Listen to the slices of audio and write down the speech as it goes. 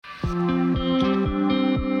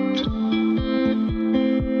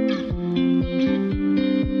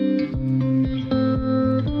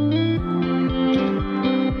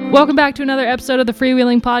Welcome back to another episode of the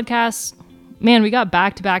Freewheeling Podcast. Man, we got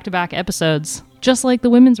back-to-back episodes, just like the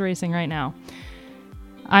women's racing right now.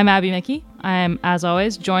 I'm Abby Mickey. I am, as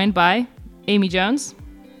always, joined by Amy Jones.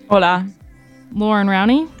 Hola. Lauren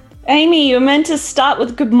Rowney. Amy, you're meant to start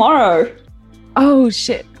with good morrow. Oh,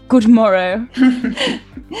 shit. Good morrow.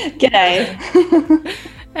 G'day.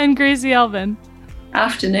 And Gracie Elvin.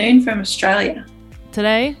 Afternoon from Australia.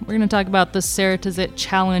 Today, we're going to talk about the Ceratizit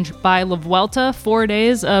Challenge by La Vuelta. 4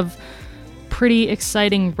 days of pretty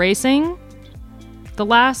exciting racing. The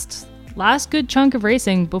last good chunk of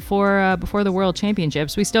racing before the World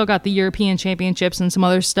Championships. We still got the European Championships and some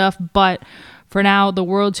other stuff, but for now, the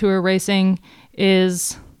World Tour racing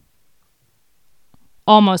is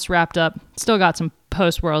almost wrapped up. Still got some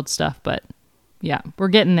post-World stuff, but yeah, we're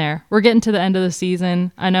getting there. We're getting to the end of the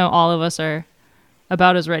season. I know all of us are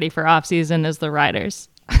about as ready for off-season as the riders.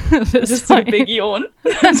 Just a big yawn.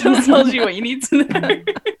 That just tells you what you need to know.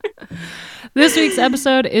 This week's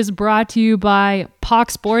episode is brought to you by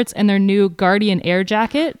POC Sports and their new Guardian Air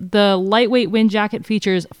Jacket. The lightweight wind jacket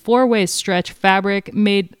features 4-way stretch fabric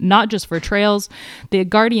made not just for trails. The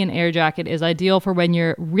Guardian Air Jacket is ideal for when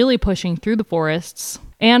you're really pushing through the forests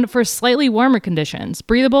and for slightly warmer conditions.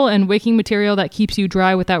 Breathable and wicking material that keeps you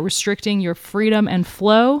dry without restricting your freedom and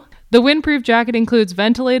flow. The windproof jacket includes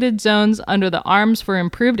ventilated zones under the arms for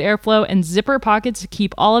improved airflow and zipper pockets to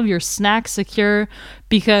keep all of your snacks secure,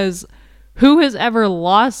 because who has ever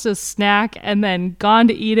lost a snack and then gone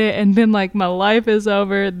to eat it and been like, my life is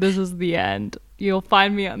over, this is the end. You'll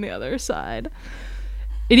find me on the other side.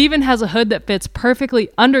 It even has a hood that fits perfectly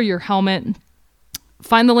under your helmet.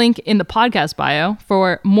 Find the link in the podcast bio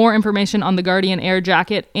for more information on the Guardian Air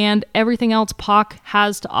Jacket and everything else POC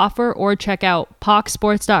has to offer, or check out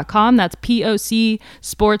POCsports.com. That's POC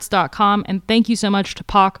sports.com. And thank you so much to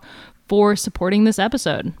POC for supporting this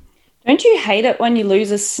episode. Don't you hate it when you lose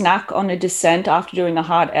a snack on a descent after doing a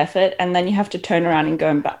hard effort and then you have to turn around and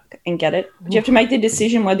go back and get it? You have to make the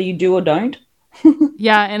decision whether you do or don't.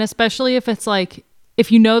 Yeah, and especially if it's like, if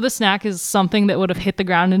you know the snack is something that would have hit the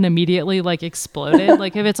ground and immediately like exploded,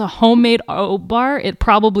 like if it's a homemade oat bar, it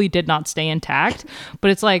probably did not stay intact. But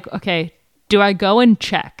it's like, okay, do I go and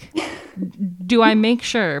check? Do I make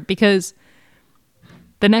sure? Because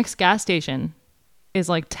the next gas station is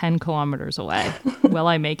like 10 kilometers away. Will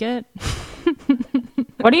I make it?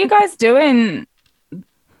 What are you guys doing?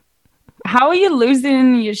 How are you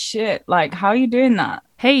losing your shit? Like, how are you doing that?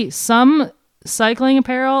 Hey, some cycling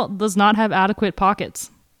apparel does not have adequate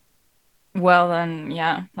pockets. Well, then,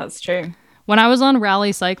 yeah, that's true. When I was on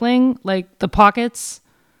rally cycling, like the pockets,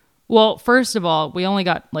 well, first of all, we only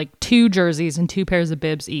got like 2 jerseys and 2 pairs of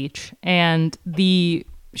bibs each. And the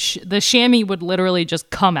chamois would literally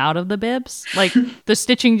just come out of the bibs. Like the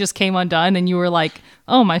stitching just came undone and you were like,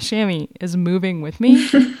 oh, my chamois is moving with me.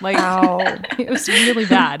 Like, it was really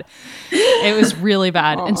bad. It was really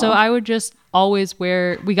bad. And so I would just always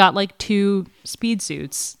wear, we got like 2 speed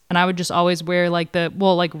suits, and I would just always wear like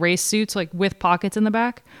like race suits, like with pockets in the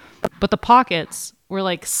back. But the pockets were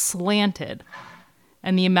like slanted.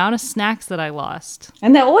 And the amount of snacks that I lost.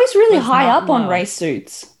 And they're always really high up on race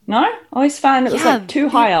suits. No? I always found it was like too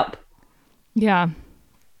high up. Yeah.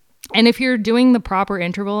 And if you're doing the proper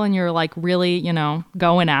interval and you're like really,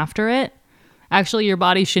 going after it, actually your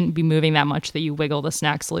body shouldn't be moving that much that you wiggle the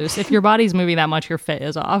snacks loose. If your body's moving that much, your fit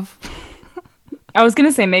is off. I was going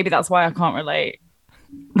to say maybe that's why I can't relate.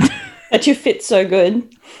 That you fit so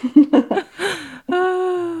good.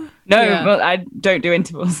 No, well, I don't do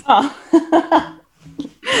intervals.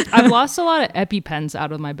 I've lost a lot of EpiPens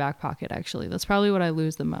out of my back pocket, actually. That's probably what I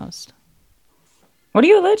lose the most. What are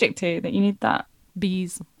you allergic to that you need that?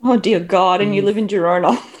 Bees. Oh, dear God. And you live in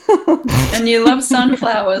Girona. And you love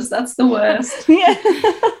sunflowers. That's the worst. Yeah.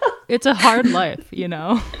 It's a hard life,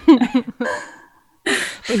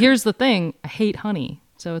 But here's the thing. I hate honey,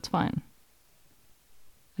 so it's fine.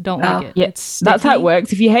 I don't like it. Yeah, it's that's how it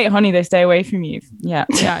works. If you hate honey, they stay away from you. Yeah.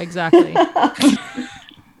 Yeah, exactly.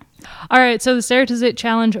 All right, so the Ceratizit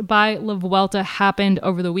Challenge by La Vuelta happened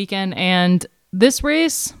over the weekend, and this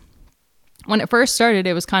race, when it first started,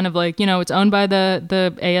 it was kind of like, it's owned by the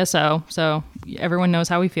ASO, so everyone knows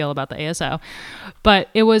how we feel about the ASO. But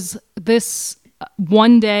it was this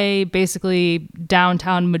one day, basically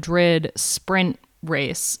downtown Madrid sprint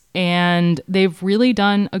race, and they've really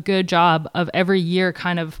done a good job of every year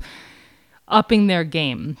kind of upping their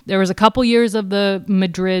game. There was a couple years of the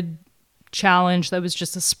Madrid Challenge that was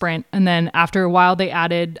just a sprint, and then after a while they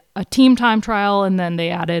added a team time trial, and then they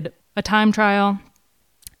added a time trial,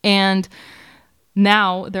 and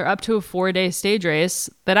now they're up to a 4-day stage race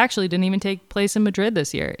that actually didn't even take place in Madrid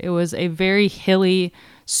this year. It was a very hilly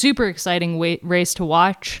super exciting race to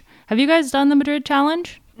watch. Have you guys done the Madrid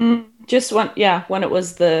Challenge? Just when it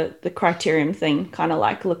was the criterium thing, kind of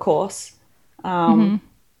like La Course.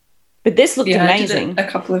 But this looked amazing. I did it a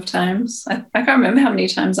couple of times. I can't remember how many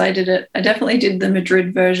times I did it. I definitely did the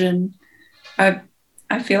Madrid version. I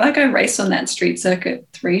feel like I raced on that street circuit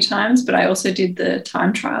 3 times, but I also did the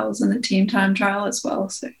time trials and the team time trial as well.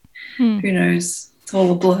 So who knows? It's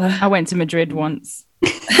all a blur. I went to Madrid once.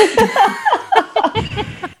 I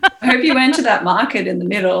hope you went to that market in the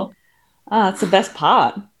middle. That's the best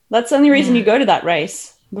part. That's the only reason you go to that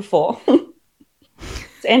race before.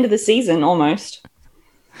 It's the end of the season almost.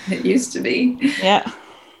 It used to be. Yeah.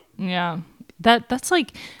 Yeah. That's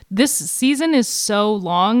like, this season is so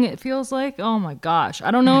long, it feels like. Oh my gosh.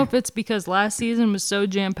 I don't know if it's because last season was so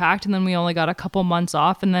jam-packed and then we only got a couple months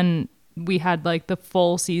off and then we had like the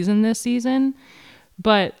full season this season.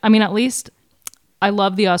 But I mean, at least I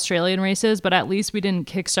love the Australian races, but at least we didn't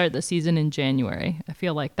kickstart the season in January. I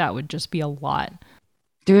feel like that would just be a lot.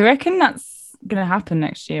 Do we reckon that's going to happen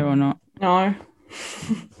next year or not? No.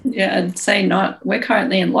 Yeah, I'd say not. We're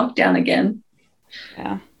currently in lockdown again.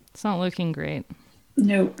 Yeah. It's not looking great.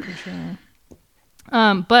 Nope. For sure.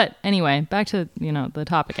 But anyway, back to, the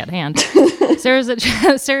topic at hand.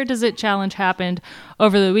 Sarah Does It Challenge happened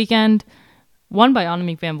over the weekend, won by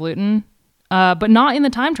Annemiek van Vleuten, but not in the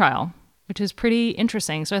time trial, which is pretty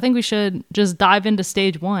interesting. So I think we should just dive into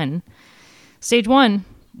stage 1. Stage 1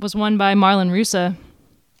 was won by Marlen Russe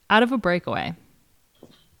out of a breakaway.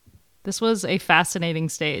 This was a fascinating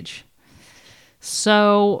stage.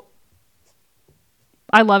 So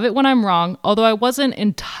I love it when I'm wrong, although I wasn't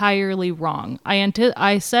entirely wrong.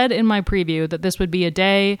 I said in my preview that this would be a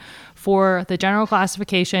day for the general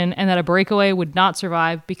classification and that a breakaway would not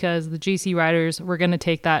survive because the GC riders were going to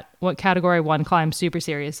take that category 1 climb super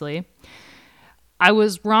seriously. I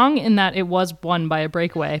was wrong in that it was won by a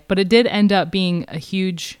breakaway, but it did end up being a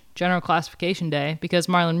huge general classification day because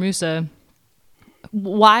Marlen Russe,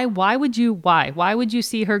 why would you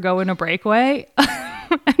see her go in a breakaway?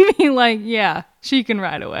 I mean, like, yeah, she can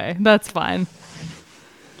ride away. That's fine.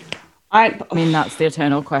 I mean, that's the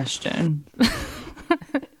eternal question.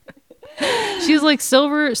 She's like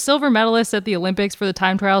silver medalist at the Olympics for the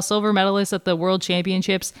time trial, silver medalist at the World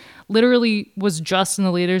Championships, literally was just in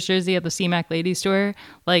the leader's jersey at the CMAC Ladies Tour.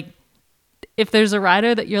 Like, if there's a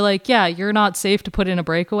rider that you're like, yeah, you're not safe to put in a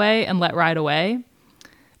breakaway and let ride away.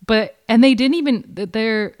 And they didn't even,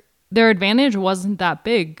 their advantage wasn't that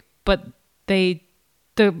big, but the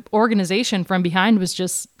organization from behind was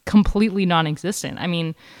just completely non-existent. I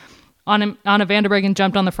mean, Anna van der Breggen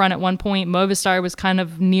jumped on the front at one point. Movistar was kind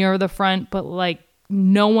of near the front, but like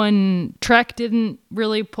Trek didn't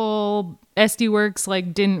really pull. SD Works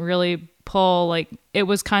didn't really pull. Like, it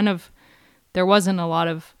was kind of, there wasn't a lot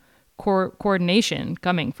of coordination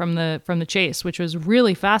coming from the chase, which was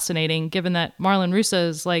really fascinating given that Marlen Russe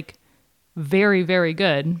is like very, very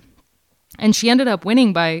good. And she ended up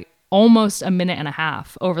winning by almost a minute and a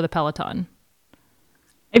half over the peloton.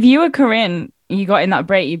 If you were Corinne, you got in that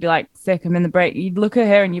break, you'd be like, sick, I'm in the break. You'd look at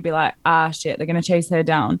her and you'd be like, shit, they're going to chase her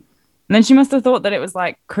down. And then she must have thought that it was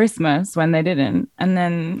like Christmas when they didn't. And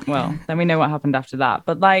then, then we know what happened after that.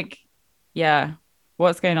 But like, yeah,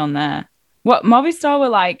 what's going on there? What Movistar were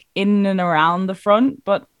like in and around the front,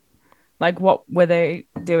 but like, what were they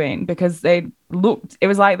doing? Because it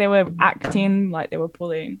was like they were acting like they were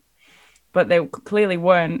pulling, but they clearly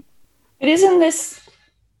weren't. But isn't this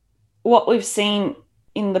what we've seen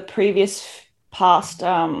in the previous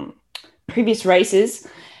races,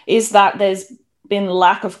 is that there's been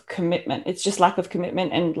lack of commitment. It's just lack of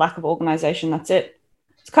commitment and lack of organization. That's it.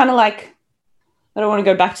 It's kind of like, I don't want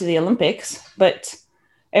to go back to the Olympics, but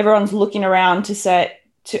everyone's looking around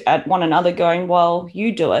at one another going, well,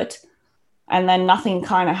 you do it. And then nothing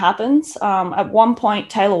kind of happens. At one point,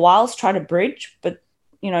 Taylor Wiles tried to bridge, but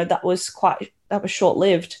that was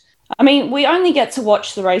short-lived. I mean, we only get to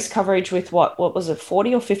watch the race coverage with what was it,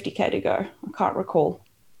 40 or 50K to go? I can't recall.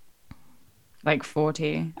 Like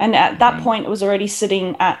 40. And at that point, it was already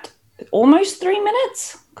sitting at almost 3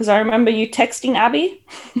 minutes because I remember you texting Abby.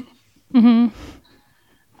 Mm-hmm.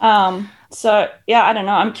 So, yeah, I don't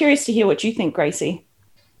know. I'm curious to hear what you think, Gracie.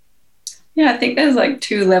 Yeah, I think there's like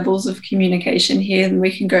 2 levels of communication here, and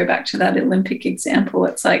we can go back to that Olympic example.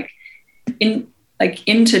 It's like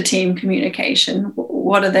inter-team communication.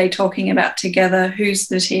 What are they talking about together? Who's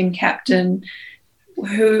the team captain?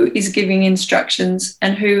 Who is giving instructions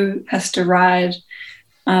and who has to ride?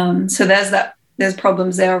 So there's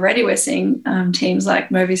problems there already. We're seeing teams like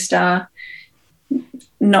Movistar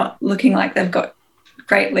not looking like they've got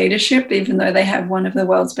great leadership, even though they have one of the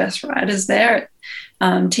world's best riders there.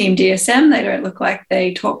 Team DSM, they don't look like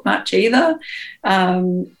they talk much either.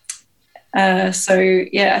 So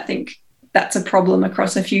yeah, I think that's a problem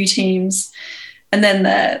across a few teams. And then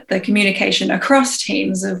the communication across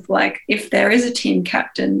teams of like, if there is a team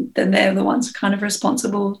captain, then they're the ones kind of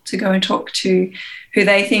responsible to go and talk to who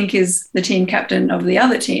they think is the team captain of the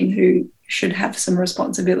other team, who should have some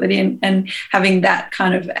responsibility, and having that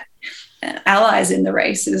kind of allies in the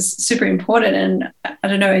race is super important. And I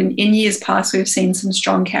don't know, in years past, we've seen some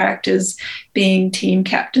strong characters being team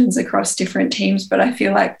captains across different teams, but I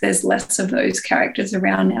feel like there's less of those characters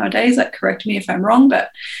around nowadays. Like, correct me if I'm wrong,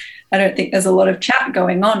 but I don't think there's a lot of chat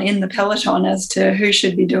going on in the peloton as to who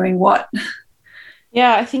should be doing what.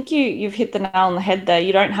 Yeah, I think you've hit the nail on the head there.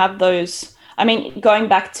 You don't have those. I mean, going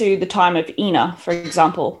back to the time of Ina, for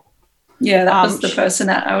example. Yeah, that was the person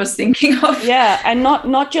that I was thinking of. Yeah, and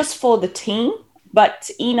not just for the team,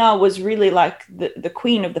 but Ina was really like the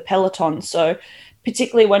queen of the peloton. So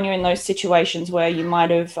particularly when you're in those situations where you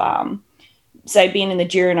might have, say, been in the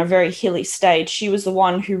Giro in a very hilly stage, she was the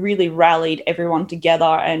one who really rallied everyone together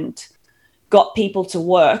and got people to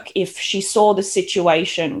work. If she saw the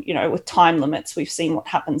situation, you know, with time limits, we've seen what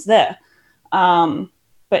happens there.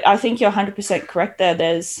 But I think you're 100% correct there.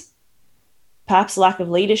 There's perhaps lack of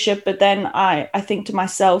leadership, but then I think to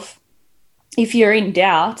myself, if you're in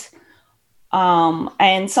doubt,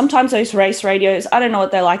 and sometimes those race radios, I don't know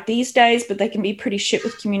what they're like these days, but they can be pretty shit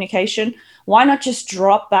with communication. Why not just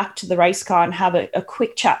drop back to the race car and have a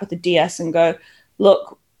quick chat with the DS and go,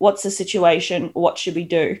 look, what's the situation? What should we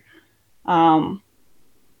do?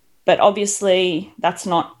 But obviously that's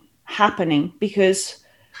not happening, because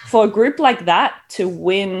for a group like that to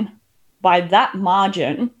win by that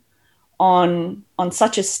margin on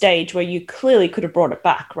such a stage where you clearly could have brought it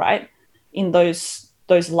back, right? In those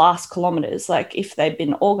last kilometers, like if they'd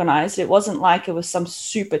been organized, it wasn't like it was some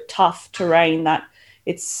super tough terrain that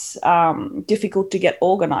it's difficult to get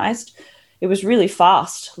organized. It was really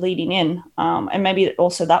fast leading in. And maybe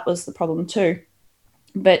also that was the problem too.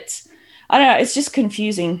 But I don't know, it's just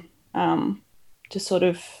confusing to sort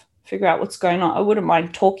of figure out what's going on. I wouldn't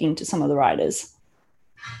mind talking to some of the riders.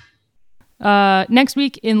 Next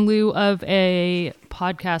week, in lieu of a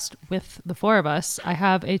podcast with the four of us, I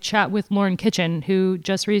have a chat with Lauren Kitchen, who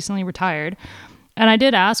just recently retired. And I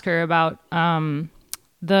did ask her about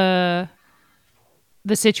the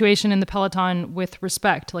situation in the peloton with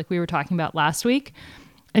respect, like we were talking about last week.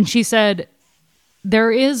 And she said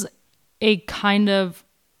there is a kind of,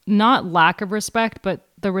 not lack of respect, but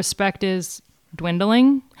the respect is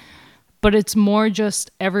dwindling. But it's more just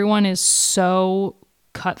everyone is so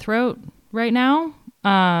cutthroat right now,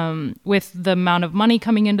 with the amount of money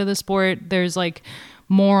coming into the sport. There's like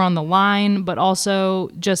more on the line, but also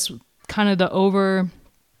just kind of the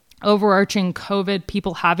overarching COVID,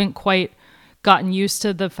 people haven't quite gotten used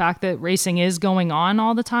to the fact that racing is going on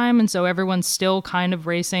all the time. And so everyone's still kind of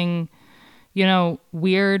racing, you know,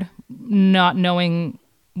 weird, not knowing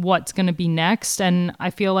what's going to be next. And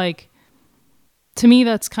I feel like, to me,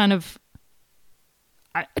 that's kind of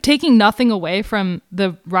taking nothing away from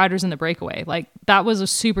the riders in the breakaway. Like, that was a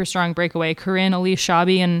super strong breakaway. Corinne, Elise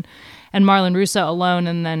Chabi, and Marlon Russo alone,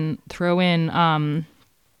 and then throw in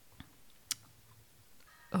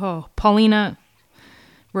Paulina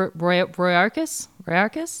Royarkis.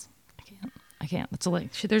 I can't. That's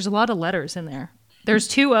there's a lot of letters in there. There's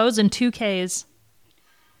 2 O's and 2 K's.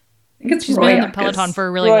 I think it's She's been in the peloton for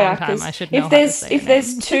a really long time. I should know. If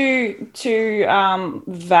there's two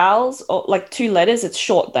vowels or like 2 letters, it's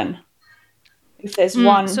short then. If there's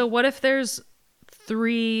one. So what if there's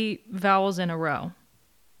 3 vowels in a row?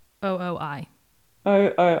 O-O-I.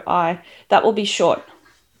 O-O-I. That will be short.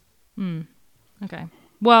 Okay.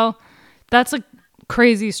 Well, that's a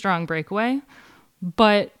crazy strong breakaway.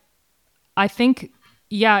 But I think,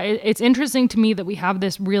 yeah, it's interesting to me that we have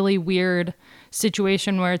this really weird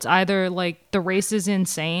situation where it's either like the race is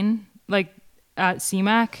insane, like at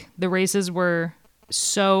CMAC, the races were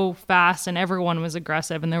so fast and everyone was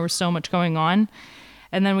aggressive and there was so much going on.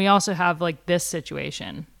 And then we also have like this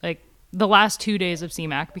situation, like the last 2 days of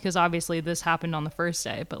CMAC, because obviously this happened on the first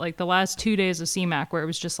day, but like the last 2 days of CMAC where it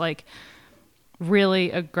was just like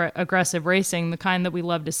really aggressive racing, the kind that we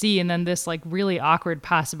love to see. And then this like really awkward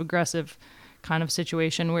passive aggressive kind of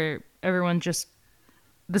situation where everyone just,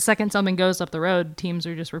 the second something goes up the road, teams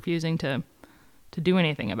are just refusing to do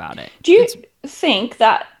anything about it. Do you think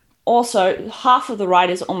that also half of the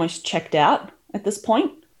riders almost checked out at this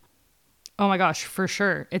point? Oh my gosh, for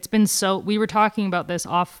sure. It's been so, we were talking about this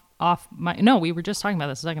we were just talking about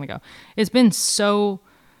this a second ago. It's been so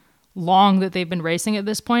long that they've been racing at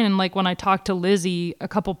this point. And like when I talked to Lizzie a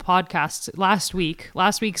couple podcasts last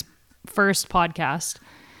week's first podcast,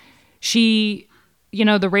 she, you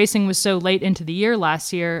know, the racing was so late into the year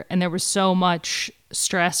last year, and there was so much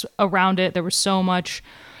stress around it. There was so much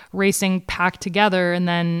racing packed together, and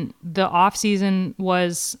then the off season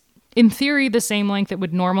was in theory the same length it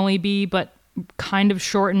would normally be, but kind of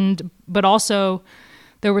shortened. But also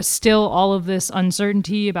there was still all of this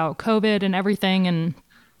uncertainty about COVID and everything, and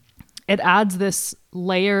it adds this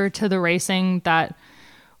layer to the racing that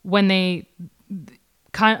when they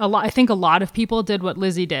I think a lot of people did what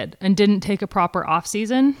Lizzie did and didn't take a proper off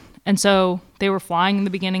season, and so they were flying in the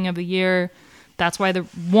beginning of the year. That's why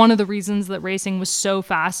one of the reasons that racing was so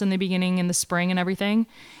fast in the beginning, in the spring and everything.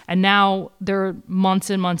 And now they're months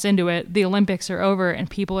and months into it. The Olympics are over and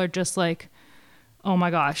people are just like, oh my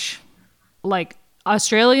gosh. Like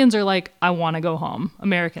Australians are like, I want to go home.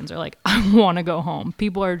 Americans are like, I want to go home.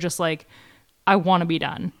 People are just like, I want to be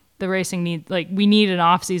done. The racing we need an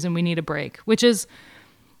off season. We need a break, which is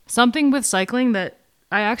something with cycling that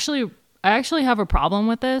I actually have a problem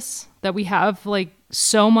with this, that we have like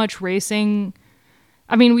so much racing.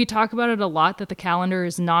 I mean, we talk about it a lot that the calendar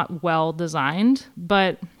is not well designed,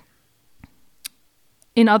 but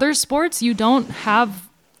in other sports, you don't have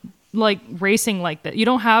like racing like that. You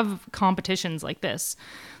don't have competitions like this.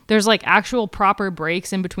 There's like actual proper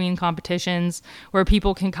breaks in between competitions where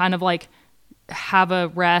people can kind of like have a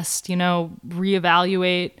rest, you know,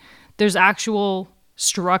 reevaluate. There's actual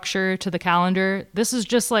structure to the calendar. This is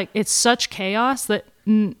just like, it's such chaos that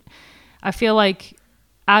I feel like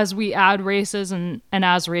as we add races and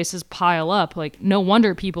as races pile up, like no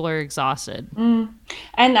wonder people are exhausted.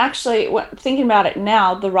 And actually, thinking about it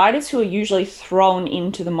now, the riders who are usually thrown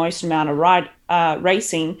into the most amount of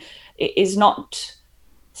racing it's not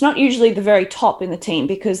usually the very top in the team,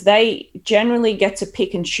 because they generally get to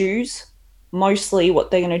pick and choose mostly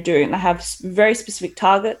what they're going to do, and they have very specific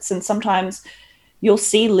targets. And sometimes you'll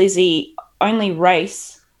see Lizzie only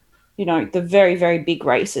race, you know, the very, very big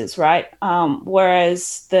races, right?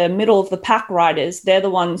 Whereas the middle of the pack riders, they're the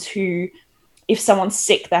ones who, if someone's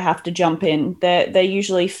sick, they have to jump in. They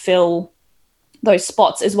usually fill those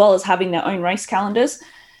spots, as well as having their own race calendars.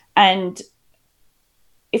 And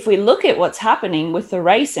if we look at what's happening with the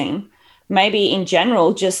racing, maybe in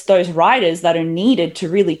general, just those riders that are needed to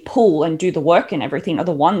really pull and do the work and everything are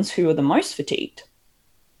the ones who are the most fatigued.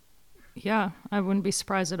 Yeah, I wouldn't be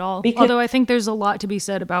surprised at all. Although I think there's a lot to be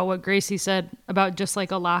said about what Gracie said about just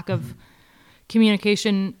like a lack of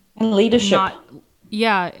communication and leadership.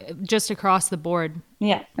 Just across the board.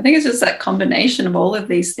 Yeah. I think it's just that combination of all of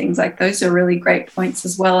these things. Like those are really great points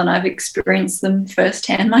as well. And I've experienced them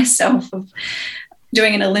firsthand myself, of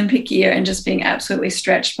doing an Olympic year and just being absolutely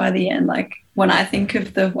stretched by the end. Like when I think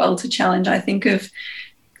of the Vuelta Challenge, I think of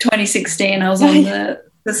 2016. I was on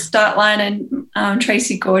the start line, and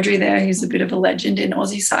Tracy Gaudry there, who's a bit of a legend in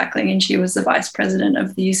Aussie cycling, and she was the vice president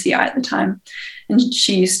of the UCI at the time, and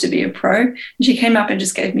she used to be a pro, and she came up and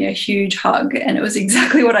just gave me a huge hug, and it was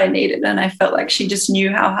exactly what I needed. And I felt like she just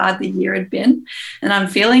knew how hard the year had been. And I'm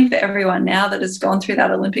feeling for everyone now that has gone through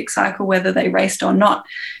that Olympic cycle, whether they raced or not,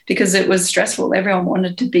 because it was stressful. Everyone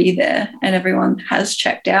wanted to be there, and everyone has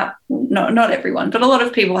checked out. Not everyone, but a lot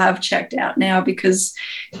of people have checked out now, because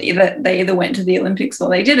they either went to the Olympics or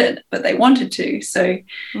they didn't, but they wanted to. So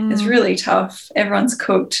it's really tough. Everyone's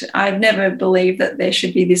cooked. I've never believed that there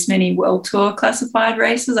should be this many World Tour classified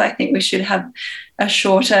races. I think we should have a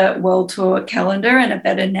shorter World Tour calendar and a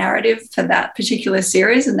better narrative for that particular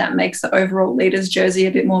series, and that makes the overall leaders jersey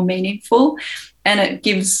a bit more meaningful, and it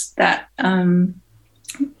gives that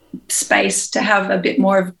space to have a bit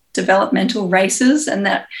more of developmental races, and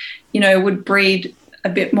that, you know, would breed a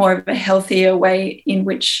bit more of a healthier way in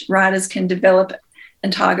which riders can develop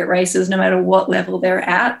and target races no matter what level they're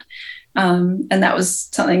at. And that was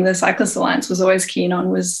something the Cyclist Alliance was always keen on,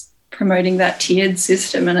 was promoting that tiered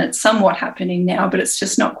system. And it's somewhat happening now, but it's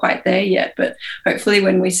just not quite there yet. But hopefully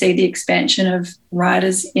when we see the expansion of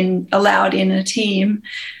riders allowed in a team,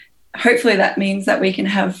 hopefully that means that we can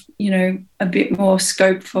have, you know, a bit more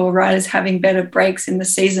scope for riders having better breaks in the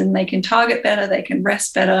season. They can target better, they can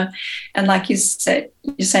rest better. And like you're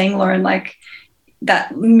saying, Lauren, like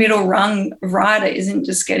that middle rung rider isn't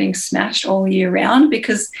just getting smashed all year round,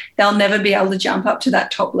 because they'll never be able to jump up to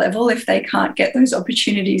that top level if they can't get those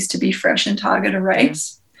opportunities to be fresh and target a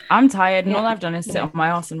race. I'm tired, and all I've done is sit on my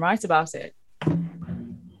ass and write about it.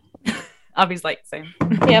 Abby's like, same.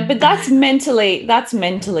 Yeah, but that's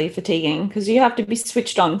mentally fatiguing, because you have to be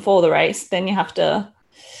switched on for the race. Then you have to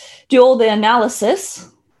do all the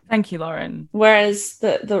analysis. Thank you, Lauren. Whereas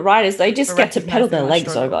the riders, they just get to pedal their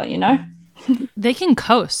legs over, you know? They can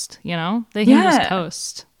coast, you know? They can just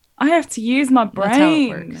coast. I have to use my brain. That's how it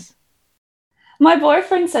works. My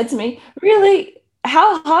boyfriend said to me, really,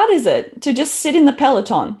 how hard is it to just sit in the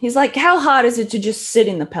peloton? He's like, how hard is it to just sit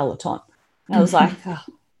in the peloton? And I was like, oh.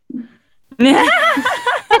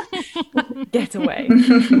 Get away.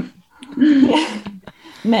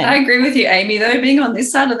 Man. I agree with you, Amy, though. Being on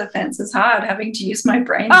this side of the fence is hard. Having to use my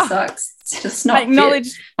brain sucks. It's just not fit.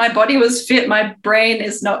 My body was fit. My brain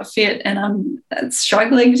is not fit, and I'm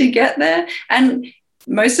struggling to get there. And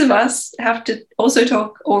most of us have to also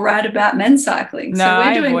talk or write about men's cycling. No, so we're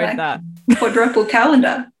I doing avoid like that. quadruple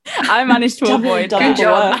calendar. I managed to avoid double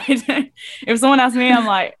that. Good job. If someone asks me, I'm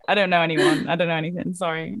like, I don't know anyone. I don't know anything.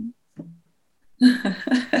 Sorry.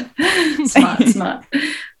 Smart.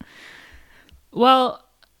 Well,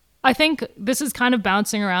 I think this is kind of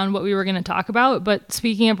bouncing around what we were going to talk about, but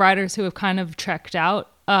speaking of riders who have kind of checked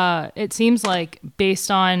out, it seems like based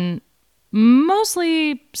on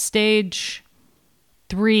mostly stage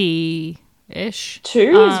 3-ish.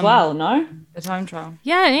 2 as well, no? The time trial.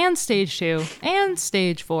 Yeah, and stage 2 and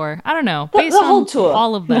stage 4. I don't know. The Based whole on tour.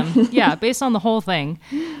 all of them. Yeah, based on the whole thing,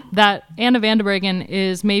 that Anna van der Breggen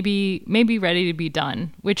is maybe ready to be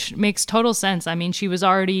done, which makes total sense. I mean, she was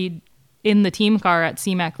already in the team car at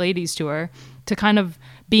CMAC Ladies Tour to kind of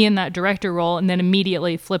be in that director role and then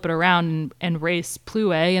immediately flip it around and race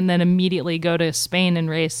Plouay and then immediately go to Spain and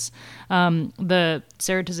race the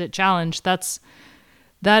Ceratizit Challenge.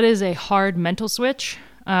 That is a hard mental switch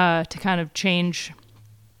to kind of change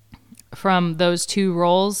from those two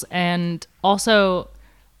roles. And also,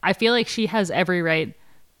 I feel like she has every right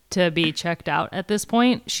to be checked out at this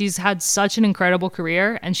point. She's had such an incredible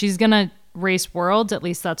career, and she's going to race worlds. At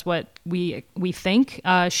least that's what we think.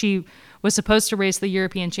 She was supposed to race the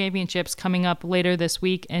European Championships coming up later this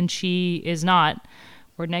week, and she is not,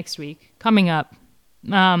 or next week, coming up.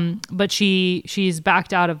 But she's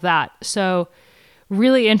backed out of that. So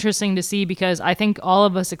really interesting to see, because I think all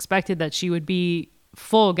of us expected that she would be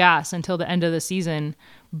full gas until the end of the season,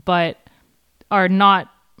 but are not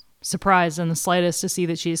surprised in the slightest to see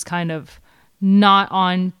that she's kind of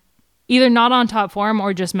either not on top form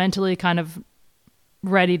or just mentally kind of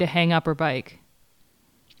ready to hang up her bike.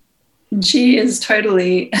 She is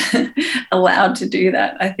totally allowed to do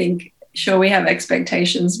that. I think, sure, we have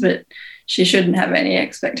expectations, but she shouldn't have any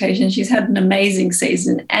expectations. She's had an amazing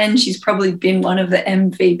season, and she's probably been one of the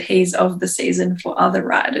MVPs of the season for other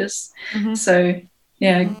riders. Mm-hmm. So,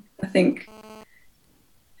 yeah, I think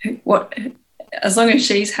as long as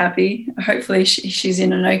she's happy, hopefully she's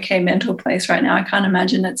in an okay mental place right now. I can't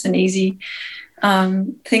imagine it's an easy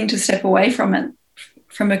thing to step away from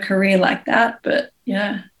a career like that. But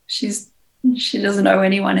yeah, she doesn't owe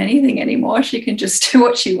anyone anything anymore. She can just do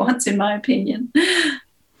what she wants, in my opinion.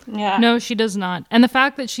 Yeah. No, she does not. And the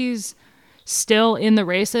fact that she's still in the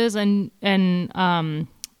races and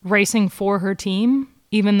racing for her team,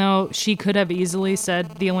 even though she could have easily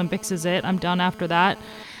said the Olympics is it, I'm done after that.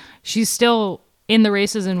 She's still in the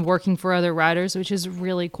races and working for other riders, which is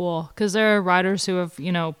really cool, because there are riders who have,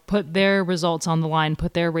 put their results on the line,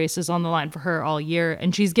 put their races on the line for her all year,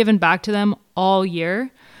 and she's given back to them all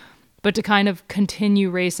year. But to kind of continue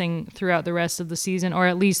racing throughout the rest of the season, or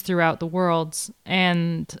at least throughout the Worlds,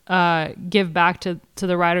 and give back to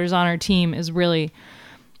the riders on her team is really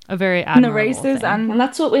a very admirable in the races, thing. And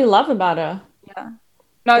that's what we love about her. Yeah.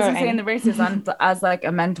 No, I was going to say in the races and as like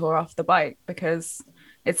a mentor off the bike, because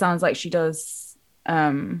it sounds like she does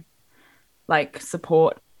like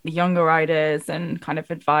support the younger riders and kind of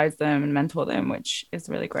advise them and mentor them, which is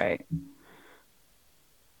really great.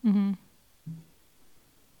 Mm-hmm.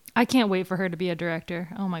 I can't wait for her to be a director.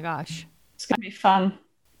 Oh my gosh. It's going to be fun.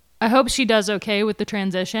 I hope she does okay with the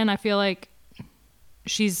transition. I feel like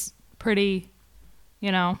she's pretty,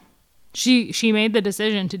 she made the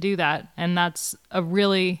decision to do that, and that's a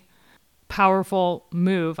really powerful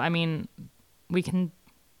move. I mean,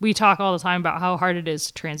 we talk all the time about how hard it is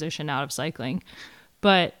to transition out of cycling,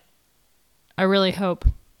 but I really hope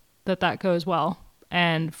that goes well.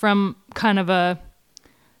 And from kind of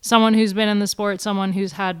someone who's been in the sport, someone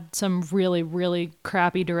who's had some really, really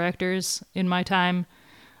crappy directors in my time,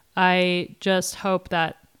 I just hope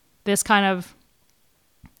that this kind of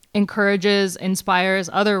encourages, inspires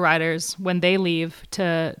other riders when they leave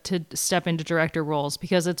to step into director roles,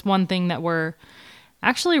 because it's one thing that we're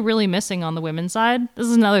actually really missing on the women's side. This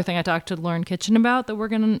is another thing I talked to Lauren Kitchen about that we're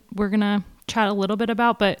gonna chat a little bit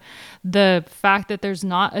about, but the fact that there's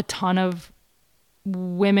not a ton of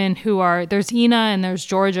women there's Ina and there's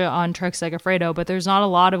Georgia on Trek Segafredo, but there's not a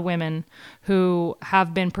lot of women who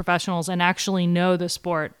have been professionals and actually know the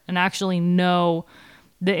sport and actually know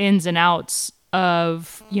the ins and outs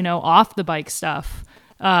of, off the bike stuff,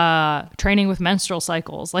 training with menstrual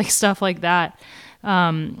cycles, like stuff like that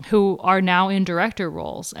who are now in director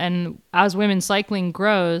roles. And as women's cycling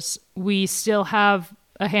grows, we still have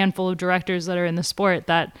a handful of directors that are in the sport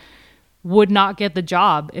that would not get the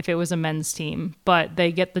job if it was a men's team, but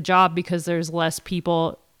they get the job because there's less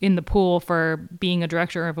people in the pool for being a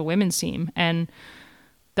director of a women's team. And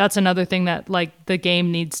that's another thing that like the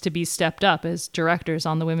game needs to be stepped up as directors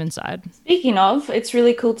on the women's side. Speaking of, it's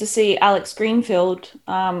really cool to see Alex Greenfield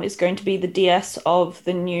is going to be the DS of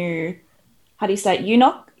the new, how do you say it,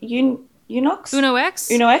 Unox? Uno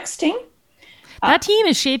X team. That team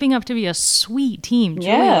is shaping up to be a sweet team.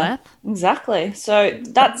 Yeah, exactly. So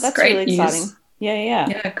that's great really exciting. news.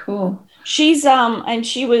 Yeah, cool. She's and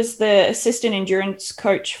she was the assistant endurance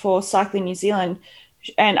coach for Cycling New Zealand,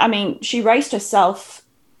 and I mean she raced herself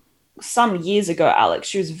some years ago. Alex,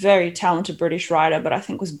 she was a very talented British rider, but I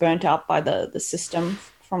think was burnt out by the system,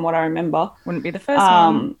 from what I remember. Wouldn't be the first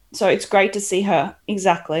one. So it's great to see her.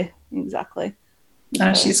 Exactly.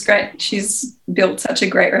 No, she's great. She's built such a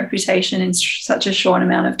great reputation in such a short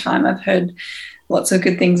amount of time. I've heard lots of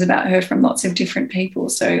good things about her from lots of different people.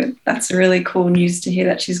 So that's really cool news to hear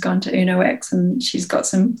that she's gone to Uno X and she's got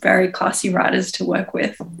some very classy riders to work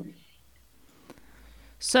with.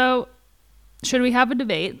 So should we have a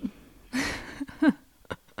debate?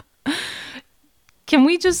 Can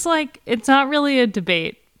we just it's not really a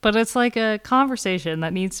debate, but it's like a conversation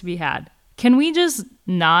that needs to be had. Can we just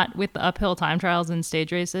not with the uphill time trials and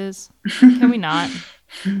stage races? Can we not?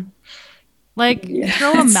 Yes.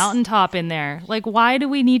 Throw a mountaintop in there. Why do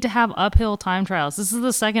we need to have uphill time trials? This is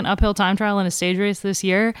the second uphill time trial in a stage race this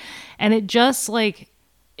year. And it just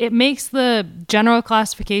it makes the general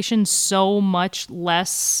classification so much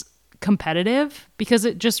less competitive because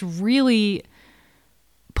it just really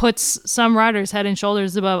puts some riders head and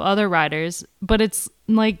shoulders above other riders. But it's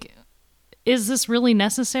is this really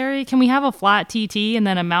necessary? Can we have a flat TT and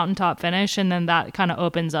then a mountaintop finish, and then that kind of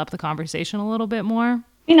opens up the conversation a little bit more?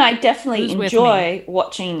 I definitely enjoy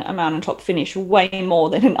watching a mountaintop finish way more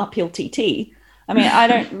than an uphill TT. I mean, I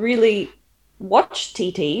don't really watch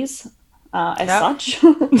TTs as such.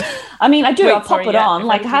 I mean, I do. I pop it on,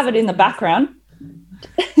 I have it in the background.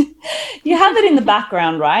 You have it in the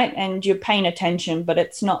background, right? And you're paying attention, but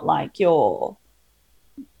it's not like you're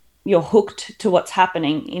hooked to what's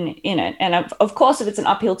happening in it. And of course, if it's an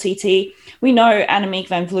uphill TT, we know Annemiek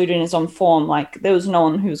van Vleuten is on form. There was no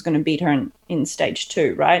one who was going to beat her in stage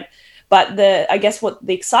 2, right? But I guess what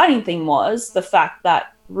the exciting thing was the fact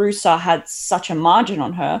that Rusa had such a margin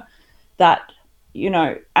on her that,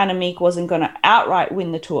 Annemiek wasn't going to outright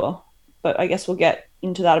win the Tour. But I guess we'll get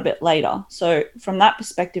into that a bit later. So from that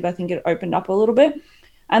perspective, I think it opened up a little bit.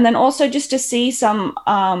 And then also just to see some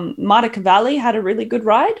Marta Cavalli had a really good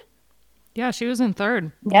ride. Yeah, she was in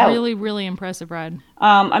third. Yeah. Really, really impressive ride.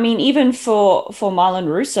 I mean, even for Marlon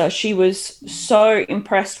Russa, she was so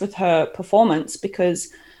impressed with her performance because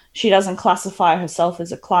she doesn't classify herself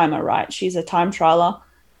as a climber, right? She's a time trialer.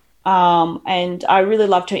 And I really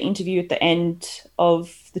loved her interview at the end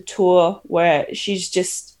of the Tour where she's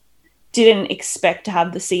just didn't expect to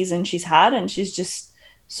have the season she's had, and she's just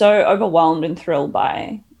so overwhelmed and thrilled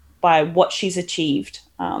by what she's achieved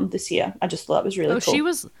this year. I just thought that was really cool. She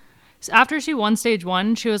was... After she won stage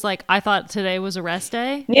 1, she was like, I thought today was a rest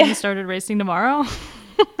day. Yeah. And started racing tomorrow.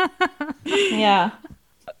 Yeah.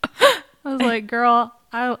 I was like, girl,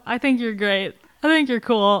 I think you're great. I think you're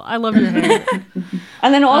cool. I love your hair.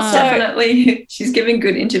 And then also... definitely, she's giving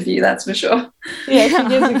good interview, that's for sure. Yeah, she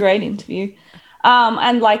gives a great interview.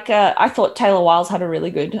 And I thought Taylor Wiles had a really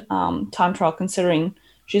good time trial considering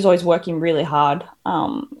she's always working really hard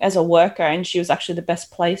as a worker, and she was actually the best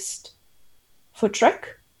placed for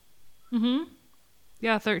Trek. Mm-hmm.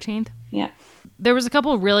 Yeah, 13th. Yeah. There was a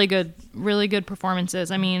couple of really good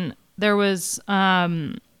performances. I mean, there was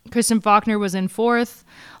Kristen Faulkner was in 4th,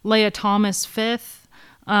 Leah Thomas 5th.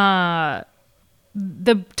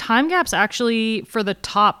 The time gaps actually for the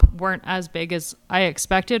top weren't as big as I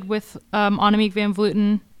expected with Annemiek van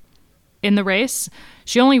Vleuten in the race.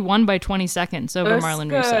 She only won by 20 seconds over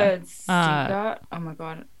Marlon Russa. Oh my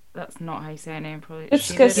god, that's not how you say her name. Probably.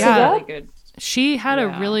 It's really good. She had a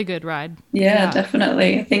really good ride. Yeah,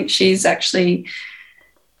 definitely. I think she's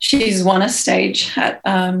won a stage at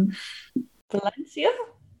Valencia.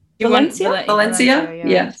 Valencia,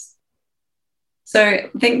 yes. So I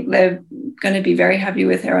think they're going to be very happy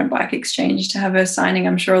with her on Bike Exchange to have her signing.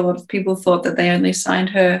 I'm sure a lot of people thought that they only signed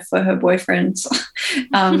her for her boyfriend's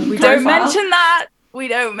We don't mention that. We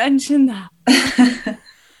don't mention that.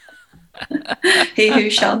 He who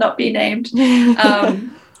shall not be named.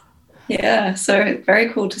 Yeah, so very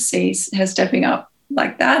cool to see her stepping up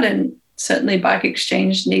like that and certainly Bike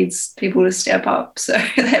Exchange needs people to step up. So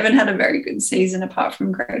they haven't had a very good season apart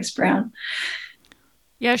from Grace Brown.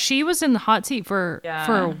 Yeah, she was in the hot seat for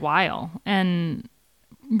a while, and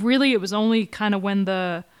really it was only kind of when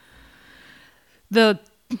the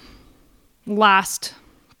last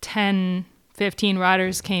 10, 15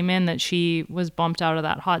 riders came in that she was bumped out of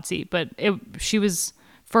that hot seat. But she was,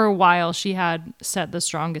 for a while, she had set the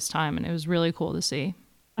strongest time, and it was really cool to see.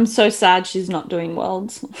 I'm so sad she's not doing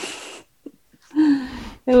Worlds.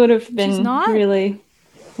 It would have been really,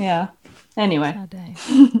 yeah. Anyway. Sad day.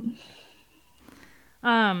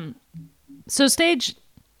 So stage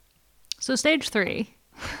 3.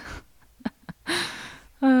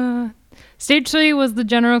 Stage 3 was the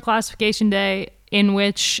general classification day, in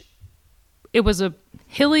which it was a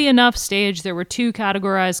hilly enough stage. There were 2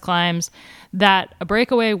 categorized climbs that a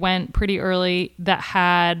breakaway went pretty early that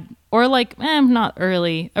had, or like, not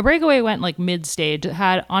early. A breakaway went like mid-stage. It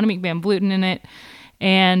had Annemiek van Vleuten in it,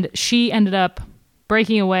 and she ended up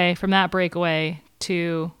breaking away from that breakaway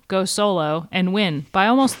to go solo and win by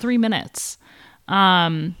almost 3 minutes.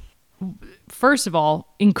 First of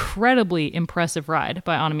all, incredibly impressive ride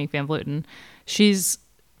by Annemiek van Vleuten. She's,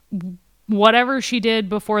 whatever she did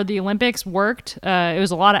before the Olympics worked. It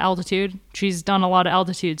was a lot of altitude. She's done a lot of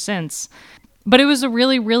altitude since. But it was a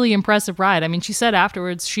really, really impressive ride. I mean, she said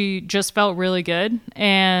afterwards she just felt really good.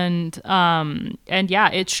 And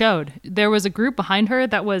yeah, it showed. There was a group behind her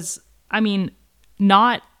that was, I mean,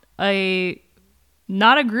 not a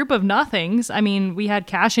group of nothings. I mean, we had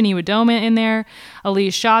Kasia Niewiadoma in there,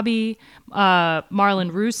 Elise Chabi,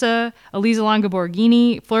 Marlon Russa, Elisa Longo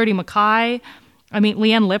Borghini, Flirty Mackay. I mean,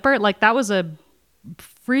 Leanne Lippert. Like, that was a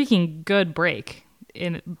freaking good break.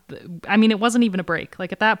 I mean, it wasn't even a break.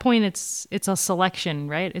 Like, at that point, it's a selection,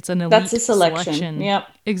 right? It's an elite That's a selection. Yep.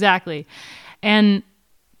 Exactly. And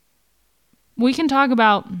we can talk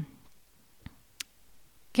about...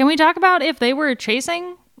 Can we talk about if they were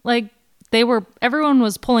chasing? Like, everyone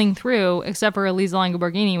was pulling through except for Elisa Longo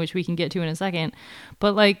Borghini, which we can get to in a second.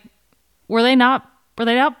 But like, were they not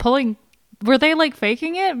pulling? Were they like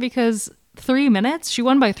faking it? Because 3 minutes, she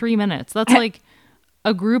won by 3 minutes. That's like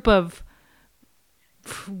a group of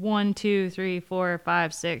 1, 2, 3, 4,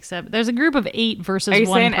 5, 6, 7. There's a group of 8 versus Are you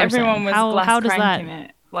 1 saying person. Everyone was how does that?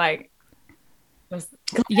 It? Like,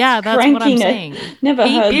 yeah, that's what I'm saying. Never 8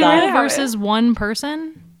 heard people that. versus 1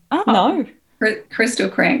 person. Oh No. Crystal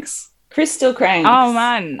Cranks. Crystal Cranks. Oh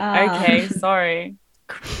man. Okay, sorry.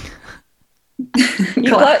 You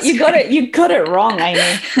got it wrong, Amy.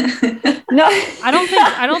 No. I don't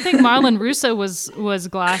think Marlon Russo was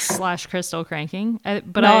glass / crystal cranking.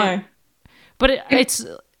 It's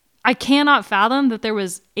I cannot fathom that there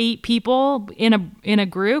was 8 people in a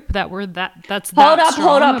group that were that's Hold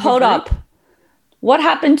that up. What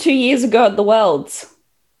happened 2 years ago at the Worlds?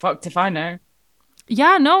 Fucked if I know.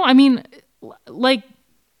 Yeah, no, I mean, like,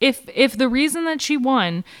 if the reason that she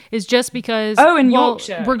won is just because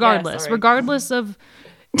Yorkshire, regardless of regardless I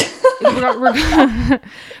don't know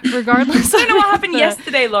what happened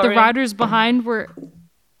yesterday, Lauren. The riders behind were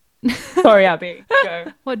sorry, Abby.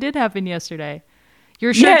 Go. What did happen yesterday?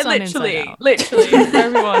 Your shirt's on Inside Out. Literally. For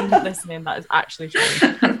everyone listening, that is actually true.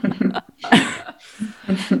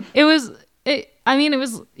 It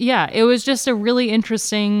was just a really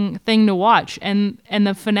interesting thing to watch, and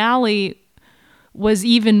the finale was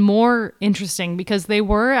even more interesting because they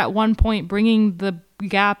were at one point bringing the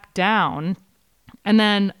gap down, and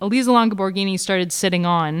then Elisa Longo Borghini started sitting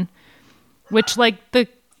on, which, like, the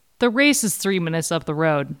race is 3 minutes up the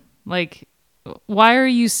road. Like, why are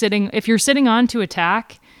you sitting? If you're sitting on to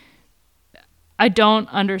attack, I don't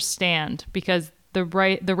understand, because the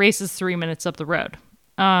race is 3 minutes up the road.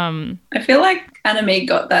 I feel like Annemiek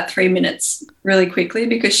got that 3 minutes really quickly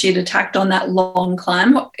because she'd attacked on that long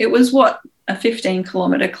climb. It was a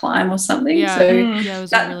 15-kilometer climb or something. Yeah, so it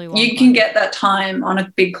was a really long you can get that time on a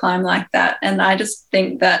big climb like that. And I just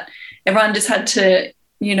think that everyone just had to,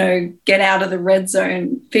 get out of the red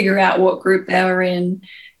zone, figure out what group they were in.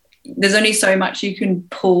 There's only so much you can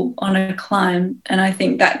pull on a climb, and I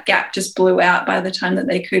think that gap just blew out by the time that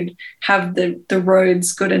they could have the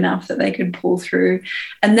roads good enough that they could pull through.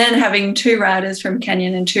 And then having 2 riders from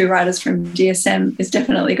Canyon and 2 riders from DSM is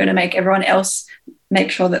definitely going to make everyone else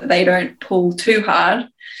make sure that they don't pull too hard.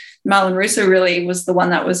 Marlon Russo really was the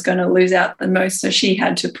one that was going to lose out the most, so she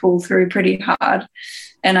had to pull through pretty hard.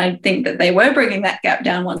 And I think that they were bringing that gap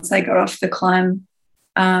down once they got off the climb,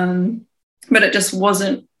 but it just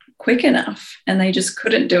wasn't quick enough, and they just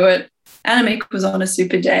couldn't do it. Annemiek was on a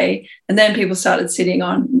super day, and then people started sitting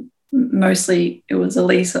on, mostly it was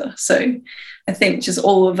Elisa. So I think just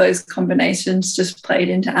all of those combinations just played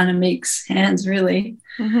into Annemiek's hands, really.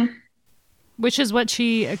 Mm-hmm. Which is what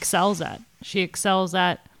she excels at. She excels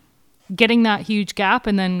at getting that huge gap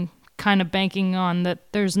and then kind of banking on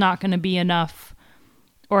that there's not going to be enough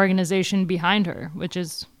organization behind her, which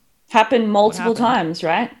is happened multiple times,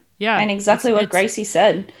 right? Yeah. And exactly what Gracie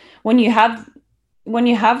said. When you have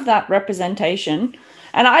that representation,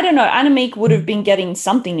 and I don't know, Annemiek would have been getting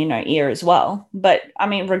something in her ear as well. But I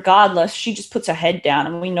mean, regardless, she just puts her head down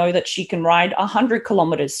and we know that she can ride 100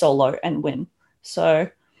 kilometers solo and win. So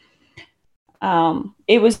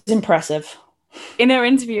it was impressive. In her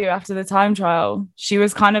interview after the time trial, she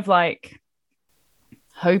was kind of like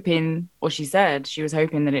hoping, or she said she was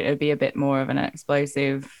hoping that it would be a bit more of an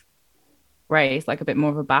explosive race, like a bit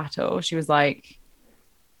more of a battle. She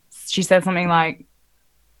said something like,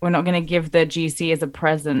 we're not going to give the GC as a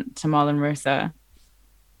present to Marlen Russo.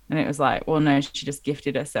 And it was like, well, no, she just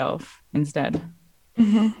gifted herself instead.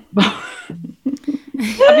 Mm-hmm.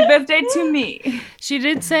 Happy birthday to me. She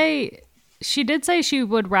did say she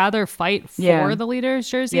would rather fight for the leader's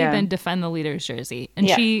jersey than defend the leader's jersey. And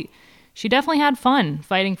she definitely had fun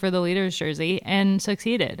fighting for the leader's jersey and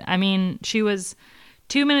succeeded. I mean, she was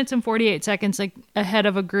 2 minutes and 48 seconds ahead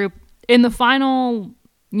of a group in the final,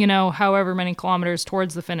 however many kilometers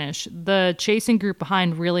towards the finish. The chasing group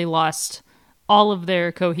behind really lost all of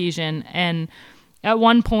their cohesion. And at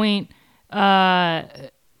one point, kind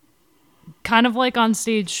of like on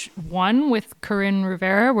stage 1 with Corinne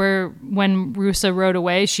Rivera, where when Russo rode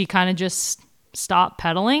away, she kind of just stopped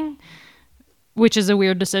pedaling, which is a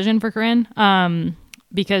weird decision for Corinne,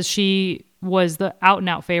 because she was the out and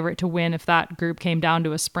out favorite to win if that group came down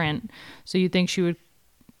to a sprint. So you'd think she would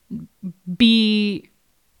be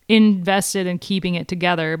invested in keeping it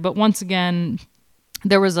together. But once again,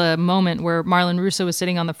 there was a moment where Marlen Russo was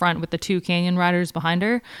sitting on the front with the 2 Canyon riders behind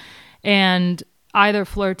her, and either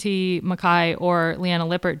Floortje Mackaij or Liane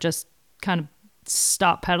Lippert just kind of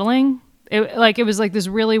stopped pedaling. It was like this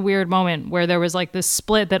really weird moment where there was like this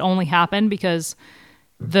split that only happened because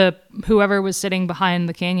whoever was sitting behind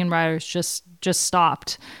the Canyon riders just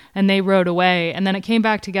stopped and they rode away. And then it came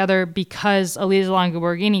back together because Elisa Longo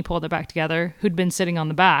Borghini pulled it back together, who'd been sitting on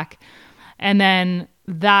the back. And then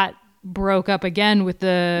that broke up again with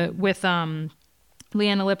Liane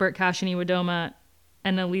Lippert, Kasia Niewiadoma,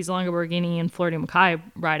 and Elisa Longo Borghini and Floortje Mackaij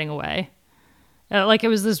riding away. It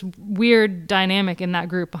was this weird dynamic in that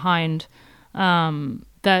group behind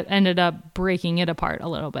that ended up breaking it apart a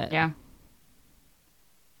little bit. Yeah.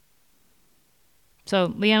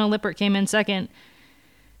 So Liane Lippert came in second.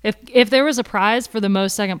 If there was a prize for the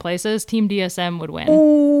most second places, Team DSM would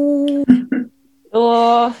win.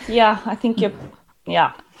 Oh, yeah. I think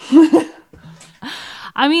yeah.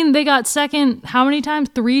 I mean, they got second how many times?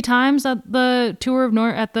 3 times at the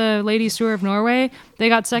Ladies Tour of Norway. They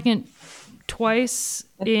got second twice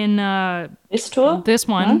in this tour. This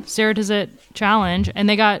one, Ceratizit Challenge, and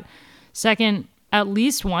they got second at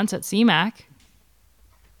least once at CMAC.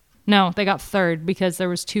 No, they got third because there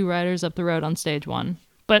was 2 riders up the road on stage 1.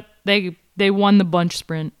 But they won the bunch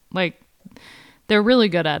sprint. They're really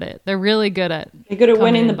good at it. They're really good at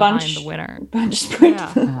winning the bunch sprint.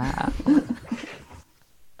 Yeah.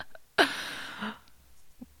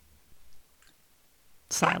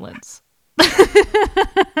 Silence.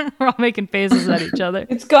 We're all making faces at each other.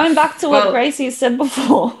 It's going back to what Gracie said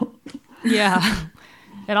before. Yeah.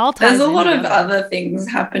 It all ties There's a lot of together. other things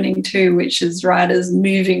happening too, which is riders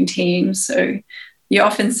moving teams. So you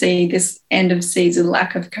often see this end of season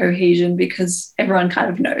lack of cohesion because everyone kind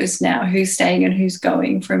of knows now who's staying and who's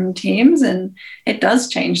going from teams, and it does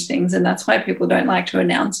change things. And that's why people don't like to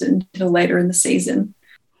announce it until later in the season.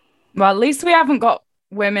 Well, at least we haven't got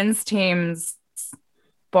women's teams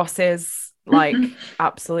bosses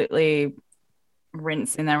absolutely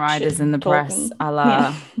rinsing their riders in the press, a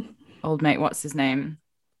la old mate, what's his name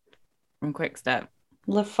from Quickstep?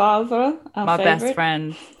 Lefevre, my best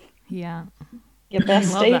friend. Yeah. Your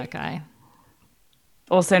bestie. Love that guy.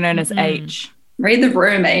 Also known as H. Read the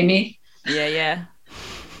room, Amy. Yeah.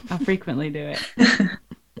 I frequently do it.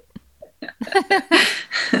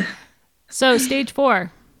 So stage 4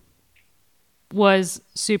 was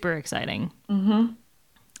super exciting. Mm-hmm.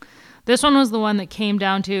 This one was the one that came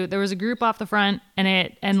down to, there was a group off the front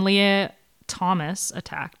and Leah Thomas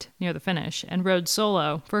attacked near the finish and rode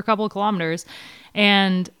solo for a couple of kilometers.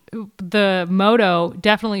 And the moto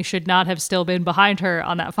definitely should not have still been behind her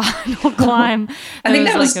on that final climb. I think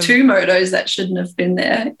that was 2 motos that shouldn't have been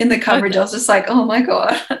there. In the coverage, I was just like, oh my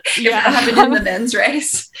God. If that happened in the men's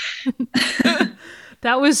race.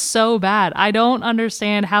 That was so bad. I don't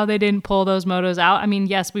understand how they didn't pull those motos out. I mean,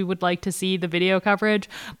 yes, we would like to see the video coverage,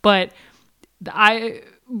 but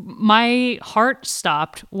my heart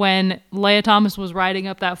stopped when Leah Thomas was riding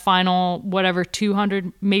up that final, whatever,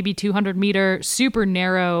 200, maybe 200 meter, super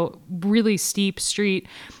narrow, really steep street.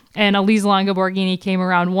 And Elisa Longo Borghini came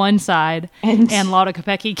around one side and Lotte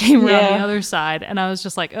Kopecky came around the other side. And I was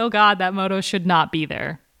just like, oh God, that moto should not be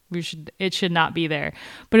there. It should not be there.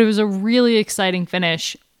 But it was a really exciting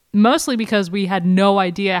finish, mostly because we had no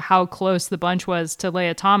idea how close the bunch was to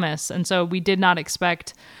Leah Thomas. And so we did not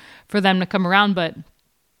expect for them to come around. But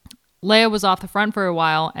Leah was off the front for a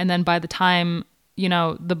while. And then by the time, you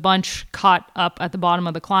know, the bunch caught up at the bottom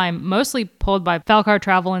of the climb, mostly pulled by Falcar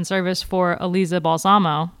Travel and Service for Elisa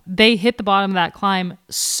Balsamo, they hit the bottom of that climb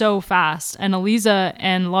so fast. And Elisa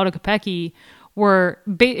and Lotte Kopecky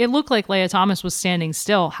it looked like Leah Thomas was standing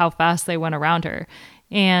still, how fast they went around her.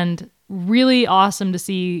 And really awesome to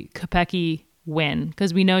see Kopecky win,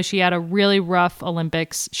 because we know she had a really rough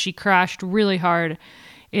Olympics. She crashed really hard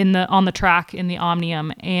on the track in the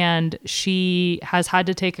Omnium, and she has had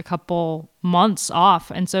to take a couple months off.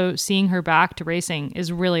 And so seeing her back to racing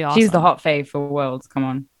is really awesome. She's the hot fave for Worlds. Come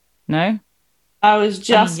on. No? I was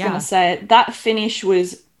just going to say it. That finish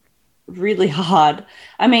was really hard.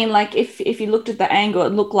 I mean, like if you looked at the angle,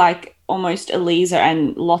 it looked like almost Elisa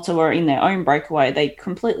and Lotte were in their own breakaway. They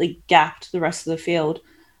completely gapped the rest of the field.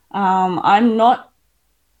 I'm not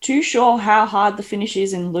too sure how hard the finish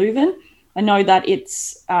is in Leuven. I know that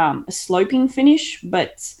it's a sloping finish,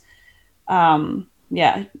 but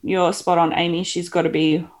yeah, you're spot on, Amy. She's got to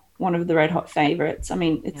be one of the red hot favorites. I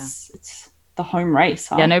mean, it's the home race,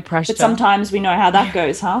 huh? Yeah, no pressure. But sometimes we know how that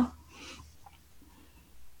goes, huh?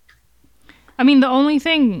 I mean, the only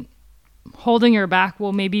thing holding her back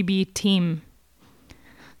will maybe be team.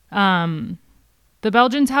 The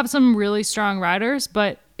Belgians have some really strong riders,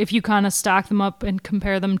 but if you kind of stack them up and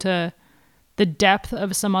compare them to the depth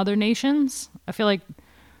of some other nations, I feel like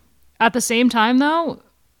at the same time, though,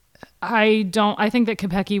 I think that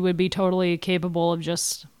Kopecky would be totally capable of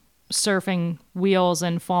just surfing wheels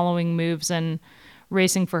and following moves and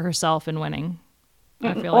racing for herself and winning.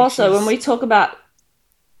 I feel also, when we talk about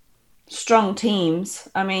strong teams,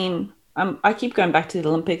 I mean, I keep going back to the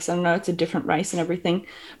Olympics. I know it's a different race and everything,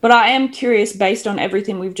 but I am curious, based on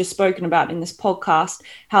everything we've just spoken about in this podcast,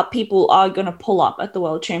 how people are going to pull up at the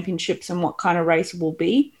World Championships and what kind of race will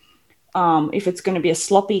be. If it's going to be a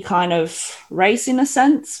sloppy kind of race in a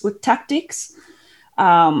sense with tactics.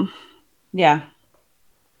 Yeah,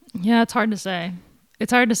 it's hard to say.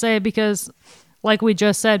 It's hard to say because, like we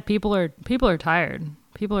just said, people are tired.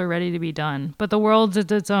 People are ready to be done. But the world's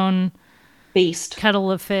its own beast,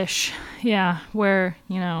 kettle of fish. Yeah, where,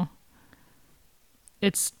 you know,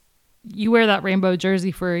 it's, you wear that rainbow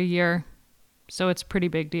jersey for a year, so it's a pretty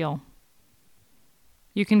big deal.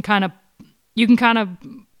 You can kind of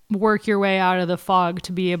work your way out of the fog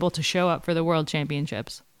to be able to show up for the World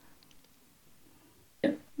Championships.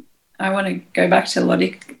 I want to go back to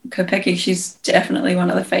Lotte Kopecky. She's definitely one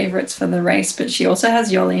of the favourites for the race, but she also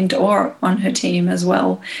has Jolien D'Hoore on her team as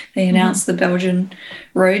well. They announced the Belgian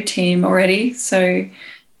road team already. So,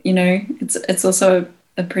 you know, it's also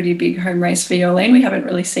a pretty big home race for Jolien. We haven't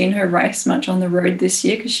really seen her race much on the road this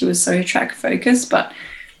year because she was so track focused, but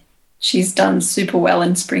she's done super well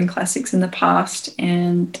in spring classics in the past.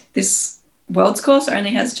 And this Worlds course only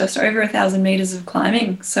has just over 1,000 metres of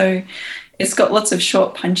climbing. So it's got lots of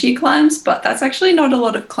short, punchy climbs, but that's actually not a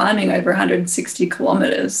lot of climbing over 160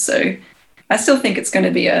 kilometres. So I still think it's going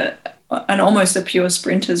to be an almost a pure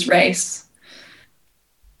sprinter's race.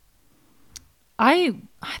 I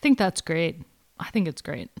think that's great. I think it's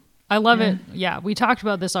great. I love it. Yeah, we talked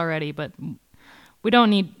about this already, but we don't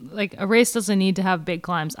need, like, a race doesn't need to have big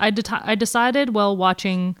climbs. I decided while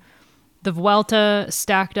watching the Vuelta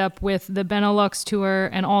stacked up with the Benelux Tour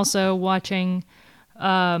and also watching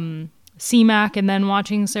CMAC and then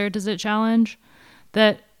watching Ceratizit Challenge,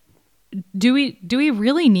 that do we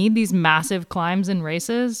really need these massive climbs in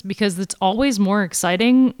races? Because it's always more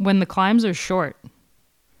exciting when the climbs are short.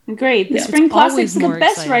 Agreed. The spring classics are the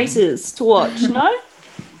best races to watch, no?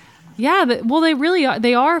 Yeah, well, they really are.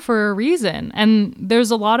 They are for a reason. And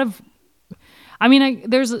there's a lot of, I mean,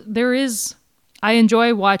 I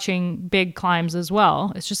enjoy watching big climbs as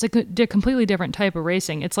well. It's just a completely different type of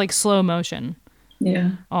racing. It's like slow motion.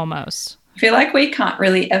 Yeah. Almost. I feel like we can't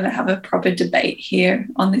really ever have a proper debate here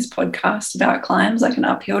on this podcast about climbs, like an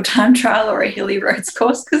uphill time trial or a hilly roads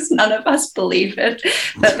course, because none of us believe it.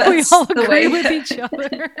 That's we all the agree way with each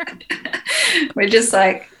other. We're just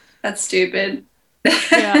like, that's stupid.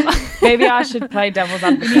 Yeah. Maybe I should play devil's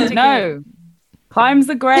advocate. No. Climbs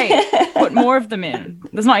are great. Put more of them in.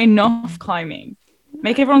 There's not enough climbing.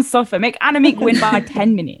 Make everyone suffer. Make Annemiek win by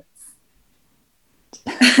 10 minutes.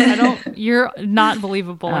 You're not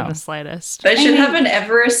believable in Oh. the slightest. They should Amy- have an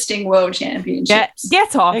Everesting World Championships.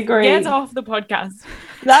 Get off. Agreed. Get off the podcast.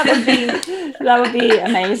 That would be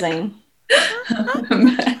amazing.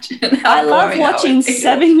 Imagine how I love boring that watching would be.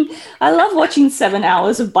 7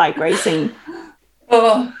 hours of bike racing.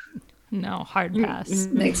 Oh, No, hard pass.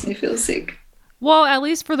 makes me feel sick. Well, at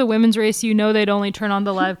least for the women's race, you know they'd only turn on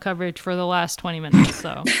the live coverage for the last 20 minutes,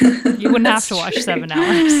 so you wouldn't have to watch 7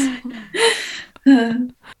 hours.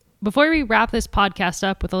 Before we wrap this podcast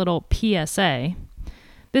up with a little PSA,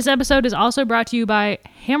 this episode is also brought to you by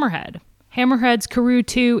Hammerhead. Hammerhead's Karoo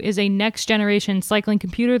 2 is a next-generation cycling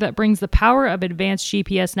computer that brings the power of advanced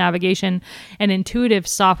GPS navigation and intuitive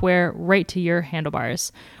software right to your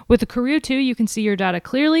handlebars. With the Karoo 2, you can see your data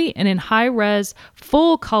clearly and in high-res,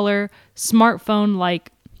 full-color,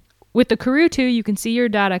 smartphone-like. With the Karoo 2, you can see your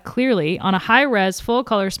data clearly on a high-res,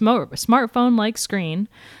 full-color smartphone-like screen.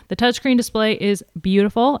 The touchscreen display is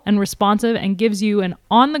beautiful and responsive and gives you an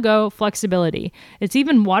on-the-go flexibility. It's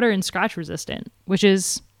even water and scratch resistant, which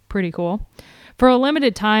is pretty cool. For a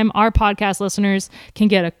limited time, our podcast listeners can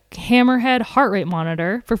get a Hammerhead heart rate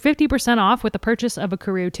monitor for 50% off with the purchase of a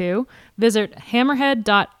Karoo 2. Visit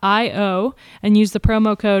hammerhead.io and use the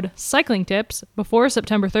promo code CyclingTips before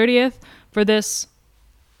September 30th for this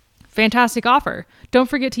fantastic offer. Don't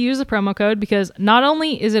forget to use the promo code because not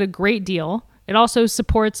only is it a great deal, it also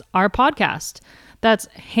supports our podcast. That's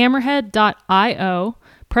hammerhead.io,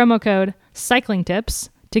 promo code CyclingTips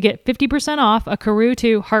to get 50% off a Karoo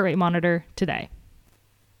 2 heart rate monitor today.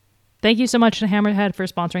 Thank you so much to Hammerhead for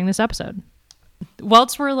sponsoring this episode.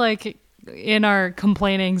 Whilst we're like in our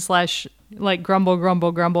complaining / like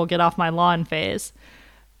grumble, get off my lawn phase.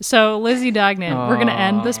 So Lizzie Dagnan, we're going to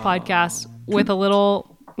end this podcast with a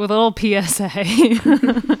little PSA.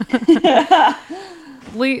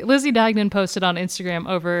 Lizzie Dagnan posted on Instagram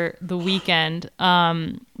over the weekend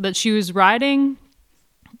that she was riding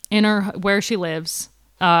in where she lives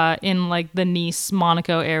in like the Nice,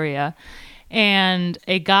 Monaco area. And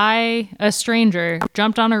a stranger,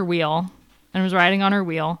 jumped on her wheel and was riding on her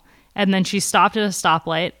wheel. And then she stopped at a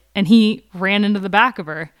stoplight and he ran into the back of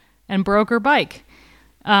her and broke her bike.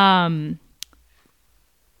 Lizzie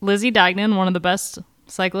Dagnan, one of the best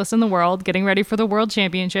cyclists in the world, getting ready for the World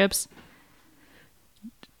Championships.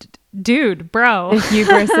 Dude, bro. The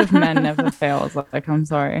hubris of men never fails. Like, I'm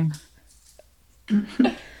sorry.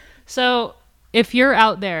 So if you're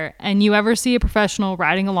out there and you ever see a professional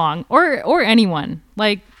riding along or anyone,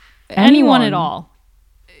 like anyone at all,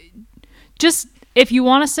 just if you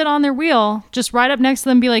want to sit on their wheel, just ride up next to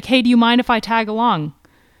them and be like, hey, do you mind if I tag along?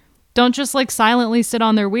 Don't just like silently sit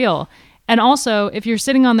on their wheel. And also, if you're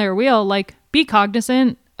sitting on their wheel, like be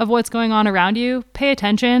cognizant of what's going on around you, pay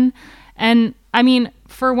attention. And I mean,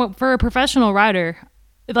 for a professional rider,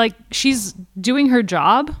 like she's doing her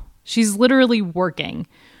job. She's literally working.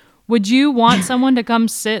 Would you want someone to come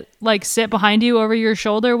sit behind you over your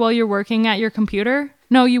shoulder while you're working at your computer?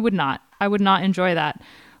 No, you would not. I would not enjoy that.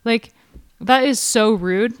 Like, that is so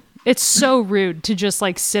rude. It's so rude to just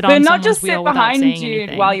like sit on But not someone's just wheel sit without behind saying you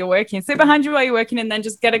anything. while you're working. Sit behind you while you're working and then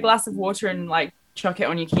just get a glass of water and like chuck it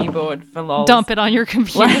on your keyboard for lols. Dump it on your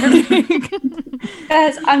computer.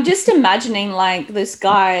 Guys, I'm just imagining like this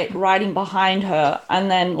guy riding behind her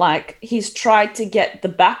and then like he's tried to get the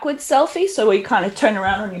backwards selfie so we kind of turn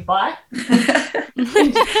around on your bike.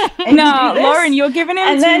 No, Lauren, you're giving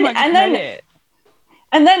him too much credit.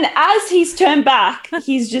 And then as he's turned back,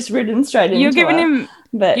 he's just ridden straight into You're giving her. him...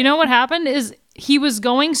 But You know what happened is he was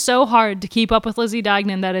going so hard to keep up with Lizzie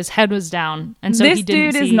Dagnan that his head was down, and so This he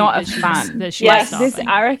didn't dude is see not that a she was- fan. that she Yes, was This, stopping.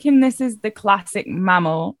 I reckon this is the classic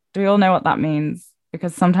mammal. Do we all know what that means?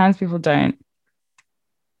 Because sometimes people don't.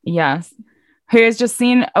 Yes. Who has just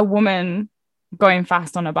seen a woman going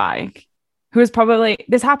fast on a bike, who is probably,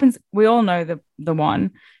 this happens, we all know the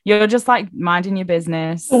one. You're just like minding your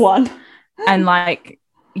business one. and like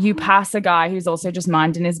you pass a guy who's also just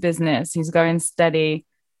minding his business. He's going steady.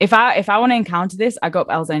 If I want to encounter this, I go up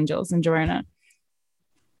Els Angels in Girona.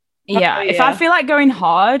 Yeah. Oh, If yeah. I feel like going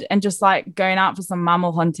hard and just like going out for some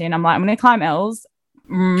mammal hunting, I'm like, I'm going to climb Els,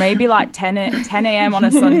 maybe like 10 a.m. on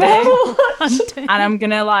a Sunday. And I'm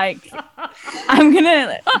going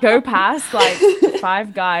to go past like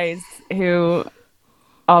 5 guys who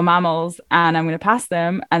are mammals and I'm going to pass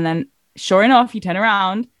them. And then sure enough, you turn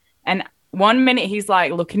around and 1 minute he's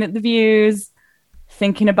like looking at the views,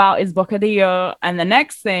 thinking about his bocadillo. And the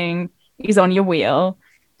next thing he's on your wheel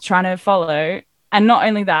trying to follow. And not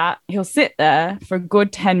only that, he'll sit there for a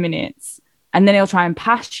good 10 minutes and then he'll try and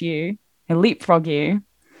pass you, he'll leapfrog you.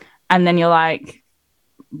 And then you're like,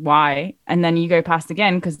 why? And then you go past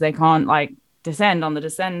again because they can't like descend on the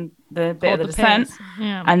descend, the bit Hold of the the descent, pace.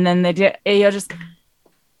 Yeah. and then you're just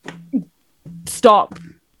stop.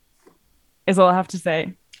 Is all I have to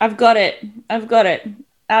say. I've got it.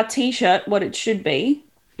 Our t-shirt, what it should be,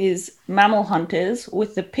 is Mammal Hunters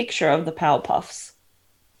with the picture of the Powerpuffs.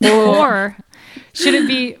 Or should it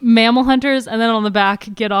be Mammal Hunters and then on the back,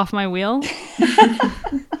 get off my wheel?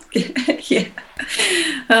 Yeah.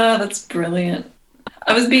 Oh, that's brilliant.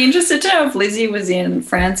 I was be interested to know if Lizzie was in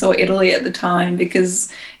France or Italy at the time,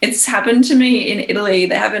 because it's happened to me in Italy.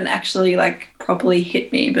 They haven't actually like properly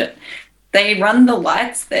hit me, but they run the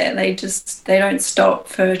lights there. They don't stop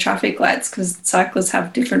for traffic lights because cyclists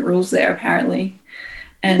have different rules there apparently.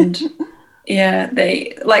 And yeah,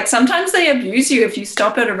 they like sometimes they abuse you if you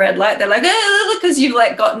stop at a red light. They're like, because you've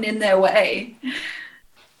like gotten in their way.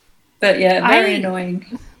 But yeah, very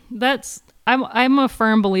annoying. I'm a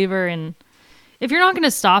firm believer in, if you're not going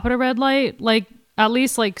to stop at a red light, like at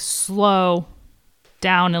least like slow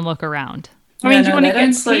down and look around. I mean, No, do you want to they don't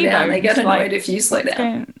get slow down. They get T-bones, annoyed like, if you slow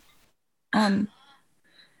down.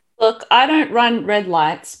 Look, I don't run red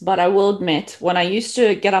lights, but I will admit, when I used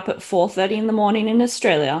to get up at 4:30 in the morning in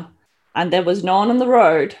Australia and there was no one on the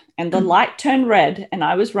road and the light turned red and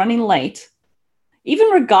I was running late, even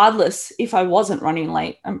regardless if I wasn't running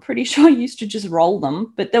late, I'm pretty sure I used to just roll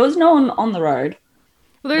them, but there was no one on the road.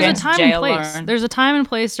 Well, there's Going a to time and jail, place. Lauren. There's a time and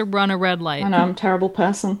place to run a red light. I know, I'm a terrible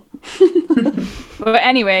person. But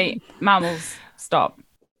anyway, mammals, stop.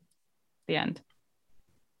 The end.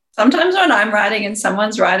 Sometimes when I'm riding and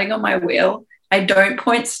someone's riding on my wheel, I don't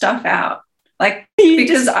point stuff out. Like,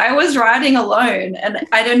 because I was riding alone and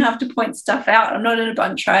I don't have to point stuff out. I'm not in a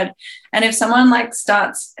bunch ride. And if someone like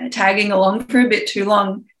starts tagging along for a bit too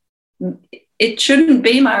long, it shouldn't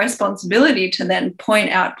be my responsibility to then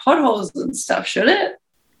point out potholes and stuff, should it?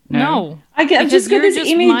 No. I've Because just got you're this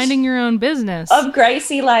just image minding your own business. of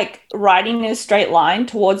Gracie like riding in a straight line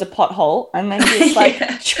towards a pothole and then just like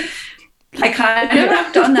Yeah. I kind of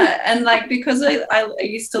have done that. And like, because I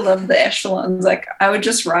used to love the echelons, like I would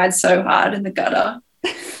just ride so hard in the gutter.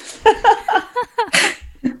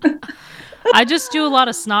 I just do a lot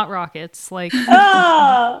of snot rockets. Like,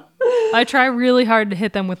 ah. I try really hard to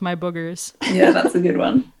hit them with my boogers. Yeah, that's a good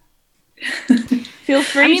one. Feel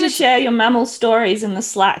free to share your mammal stories in the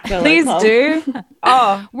Slack. Villa Please Club. do.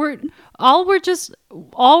 Oh, All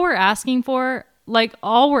we're asking for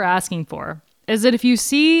is that if you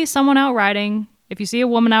see someone out riding, if you see a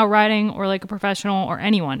woman out riding or like a professional or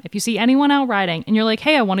anyone, if you see anyone out riding and you're like,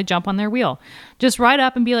 hey, I want to jump on their wheel, just ride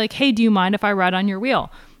up and be like, hey, do you mind if I ride on your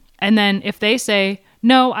wheel? And then if they say,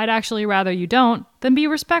 no, I'd actually rather you don't, then be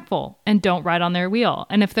respectful and don't ride on their wheel.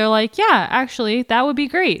 And if they're like, yeah, actually, that would be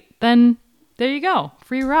great, then there you go,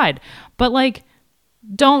 free ride. But like,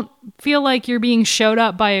 don't feel like you're being showed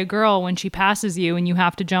up by a girl when she passes you and you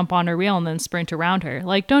have to jump on her wheel and then sprint around her.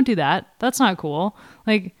 Like, don't do that. That's not cool.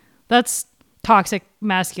 Like, that's toxic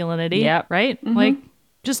masculinity, Yep. right? Like,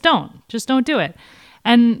 just don't do it.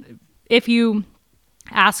 And if you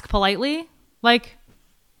ask politely, like,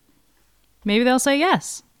 maybe they'll say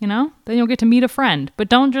yes, you know? Then you'll get to meet a friend. But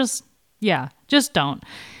don't just don't.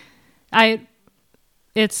 I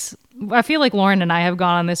feel like Lauren and I have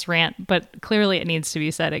gone on this rant, but clearly it needs to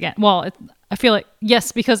be said again. Well, I feel like,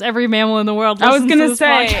 yes, because every mammal in the world I was listens going to to this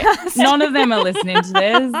say, podcast. none of them are listening to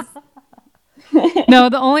this. No,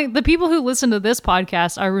 the people who listen to this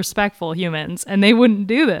podcast are respectful humans, and they wouldn't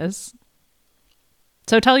do this.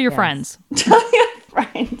 So tell your friends. Tell your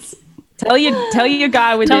friends. Tell your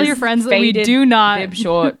guy with Tell his your friends that we faded do not. bib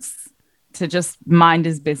shorts to just mind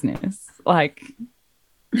his business. Like,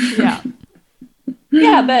 Yeah.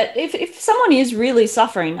 Yeah, but if someone is really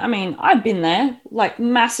suffering, I mean, I've been there, like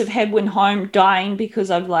massive headwind home, dying because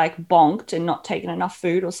I've like bonked and not taken enough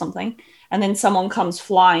food or something. And then someone comes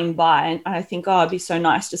flying by and I think, oh, it'd be so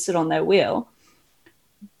nice to sit on their wheel.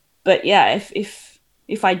 But yeah,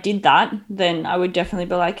 if I did that, then I would definitely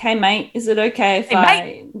be like, hey, mate, is it okay if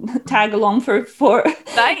I tag along for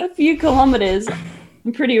a few kilometers?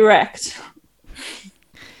 I'm pretty wrecked.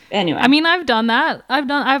 Anyway. I mean, I've done that. I've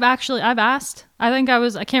asked. I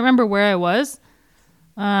can't remember where I was.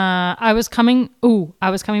 I was coming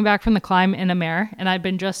back from the climb in Amer, and I'd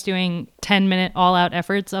been just doing 10-minute all-out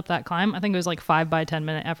efforts up that climb. I think it was like 5 by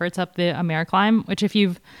 10-minute efforts up the Amer climb, which if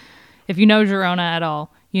you know Girona at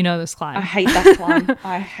all, you know this climb. I hate that climb.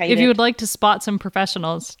 I hate it. If you would like to spot some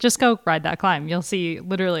professionals, just go ride that climb. You'll see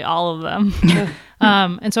literally all of them.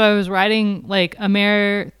 And so I was riding like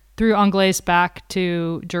Amer through Anglaise back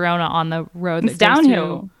to Girona on the road. it's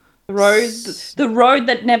downhill. The road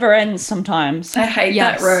that never ends sometimes. I hate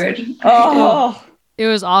that road. Oh, It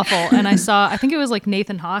was awful. And I think it was like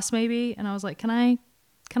Nathan Haas maybe. And I was like, can I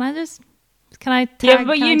just Can I tag? Yeah,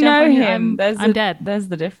 but can I you jump know on you? him. I'm dead. There's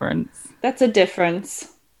the difference. That's a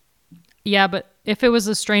difference. Yeah, but if it was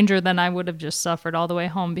a stranger, then I would have just suffered all the way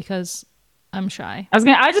home because I'm shy.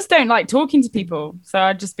 I just don't like talking to people, so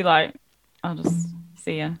I'd just be like, I'll just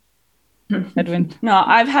see ya, Edwin. No,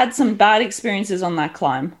 I've had some bad experiences on that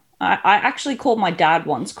climb. I actually called my dad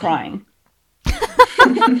once crying.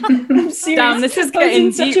 I'm serious. Damn, this is I was in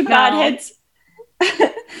getting such deep a bad now.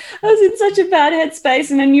 I was in such a bad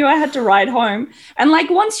headspace, and I knew I had to ride home. And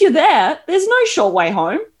like once you're there, there's no short way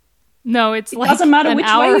home. No, it's like doesn't matter an which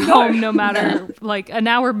way hour you go. home, no matter like an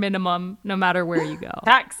hour minimum, no matter where you go.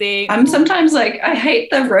 Taxi. I'm sometimes like, I hate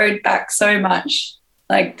the road back so much,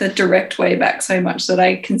 like the direct way back so much that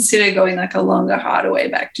I consider going like a longer, harder way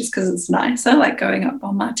back just because it's nicer, like going up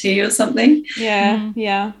on Marti or something. Yeah,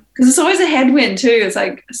 yeah. Because it's always a headwind too. It's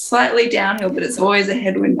like slightly downhill, but it's always a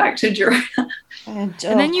headwind back to Girona. And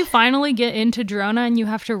then you finally get into Girona and you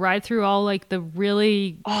have to ride through all like the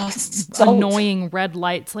really annoying red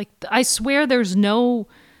lights. Like I swear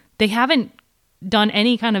they haven't done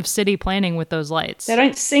any kind of city planning with those lights. They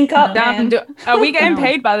don't sync up, man. Are we getting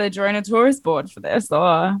paid by the Girona Tourist Board for this,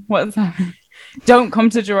 or what's happening? Don't come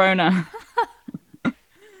to Girona.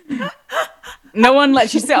 No one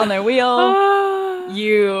lets you sit on their wheel.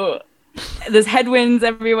 There's headwinds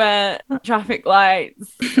everywhere, traffic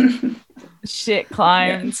lights, shit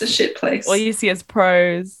climbs. Yeah, it's a shit place. All you see is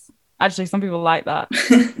pros. Actually, some people like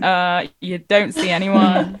that. You don't see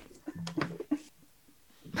anyone.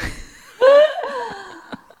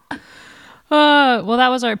 Well, that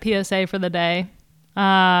was our PSA for the day.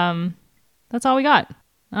 That's all we got.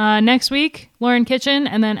 Next week, Lauren Kitchen,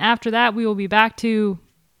 and then after that, we will be back to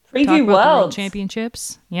talk Preview about the World Worlds.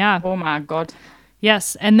 Championships. Yeah. Oh my god.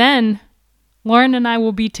 Yes, and then Lauren and I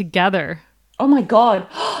will be together. Oh my god.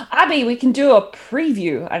 Abby, we can do a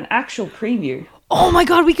preview, an actual preview. Oh my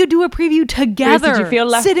god, we could do a preview together. Did you feel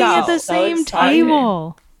left sitting out? at the So same excited.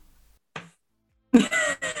 table.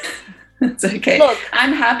 It's okay. Look.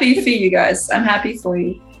 I'm happy for you guys. I'm happy for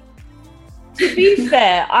you. To be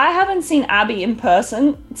fair, I haven't seen Abby in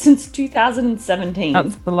person since 2017.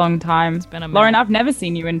 That's a long time. It's been a minute. Lauren, I've never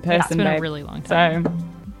seen you in person, It's been babe. a really long time. So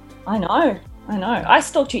I know. I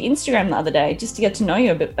stalked your Instagram the other day just to get to know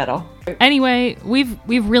you a bit better. Anyway, we've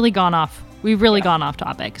really gone off. We've really gone off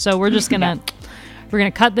topic. So we're just gonna we're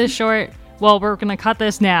gonna cut this short. Well, we're gonna cut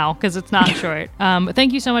this now because it's not short. But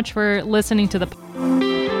thank you so much for listening to the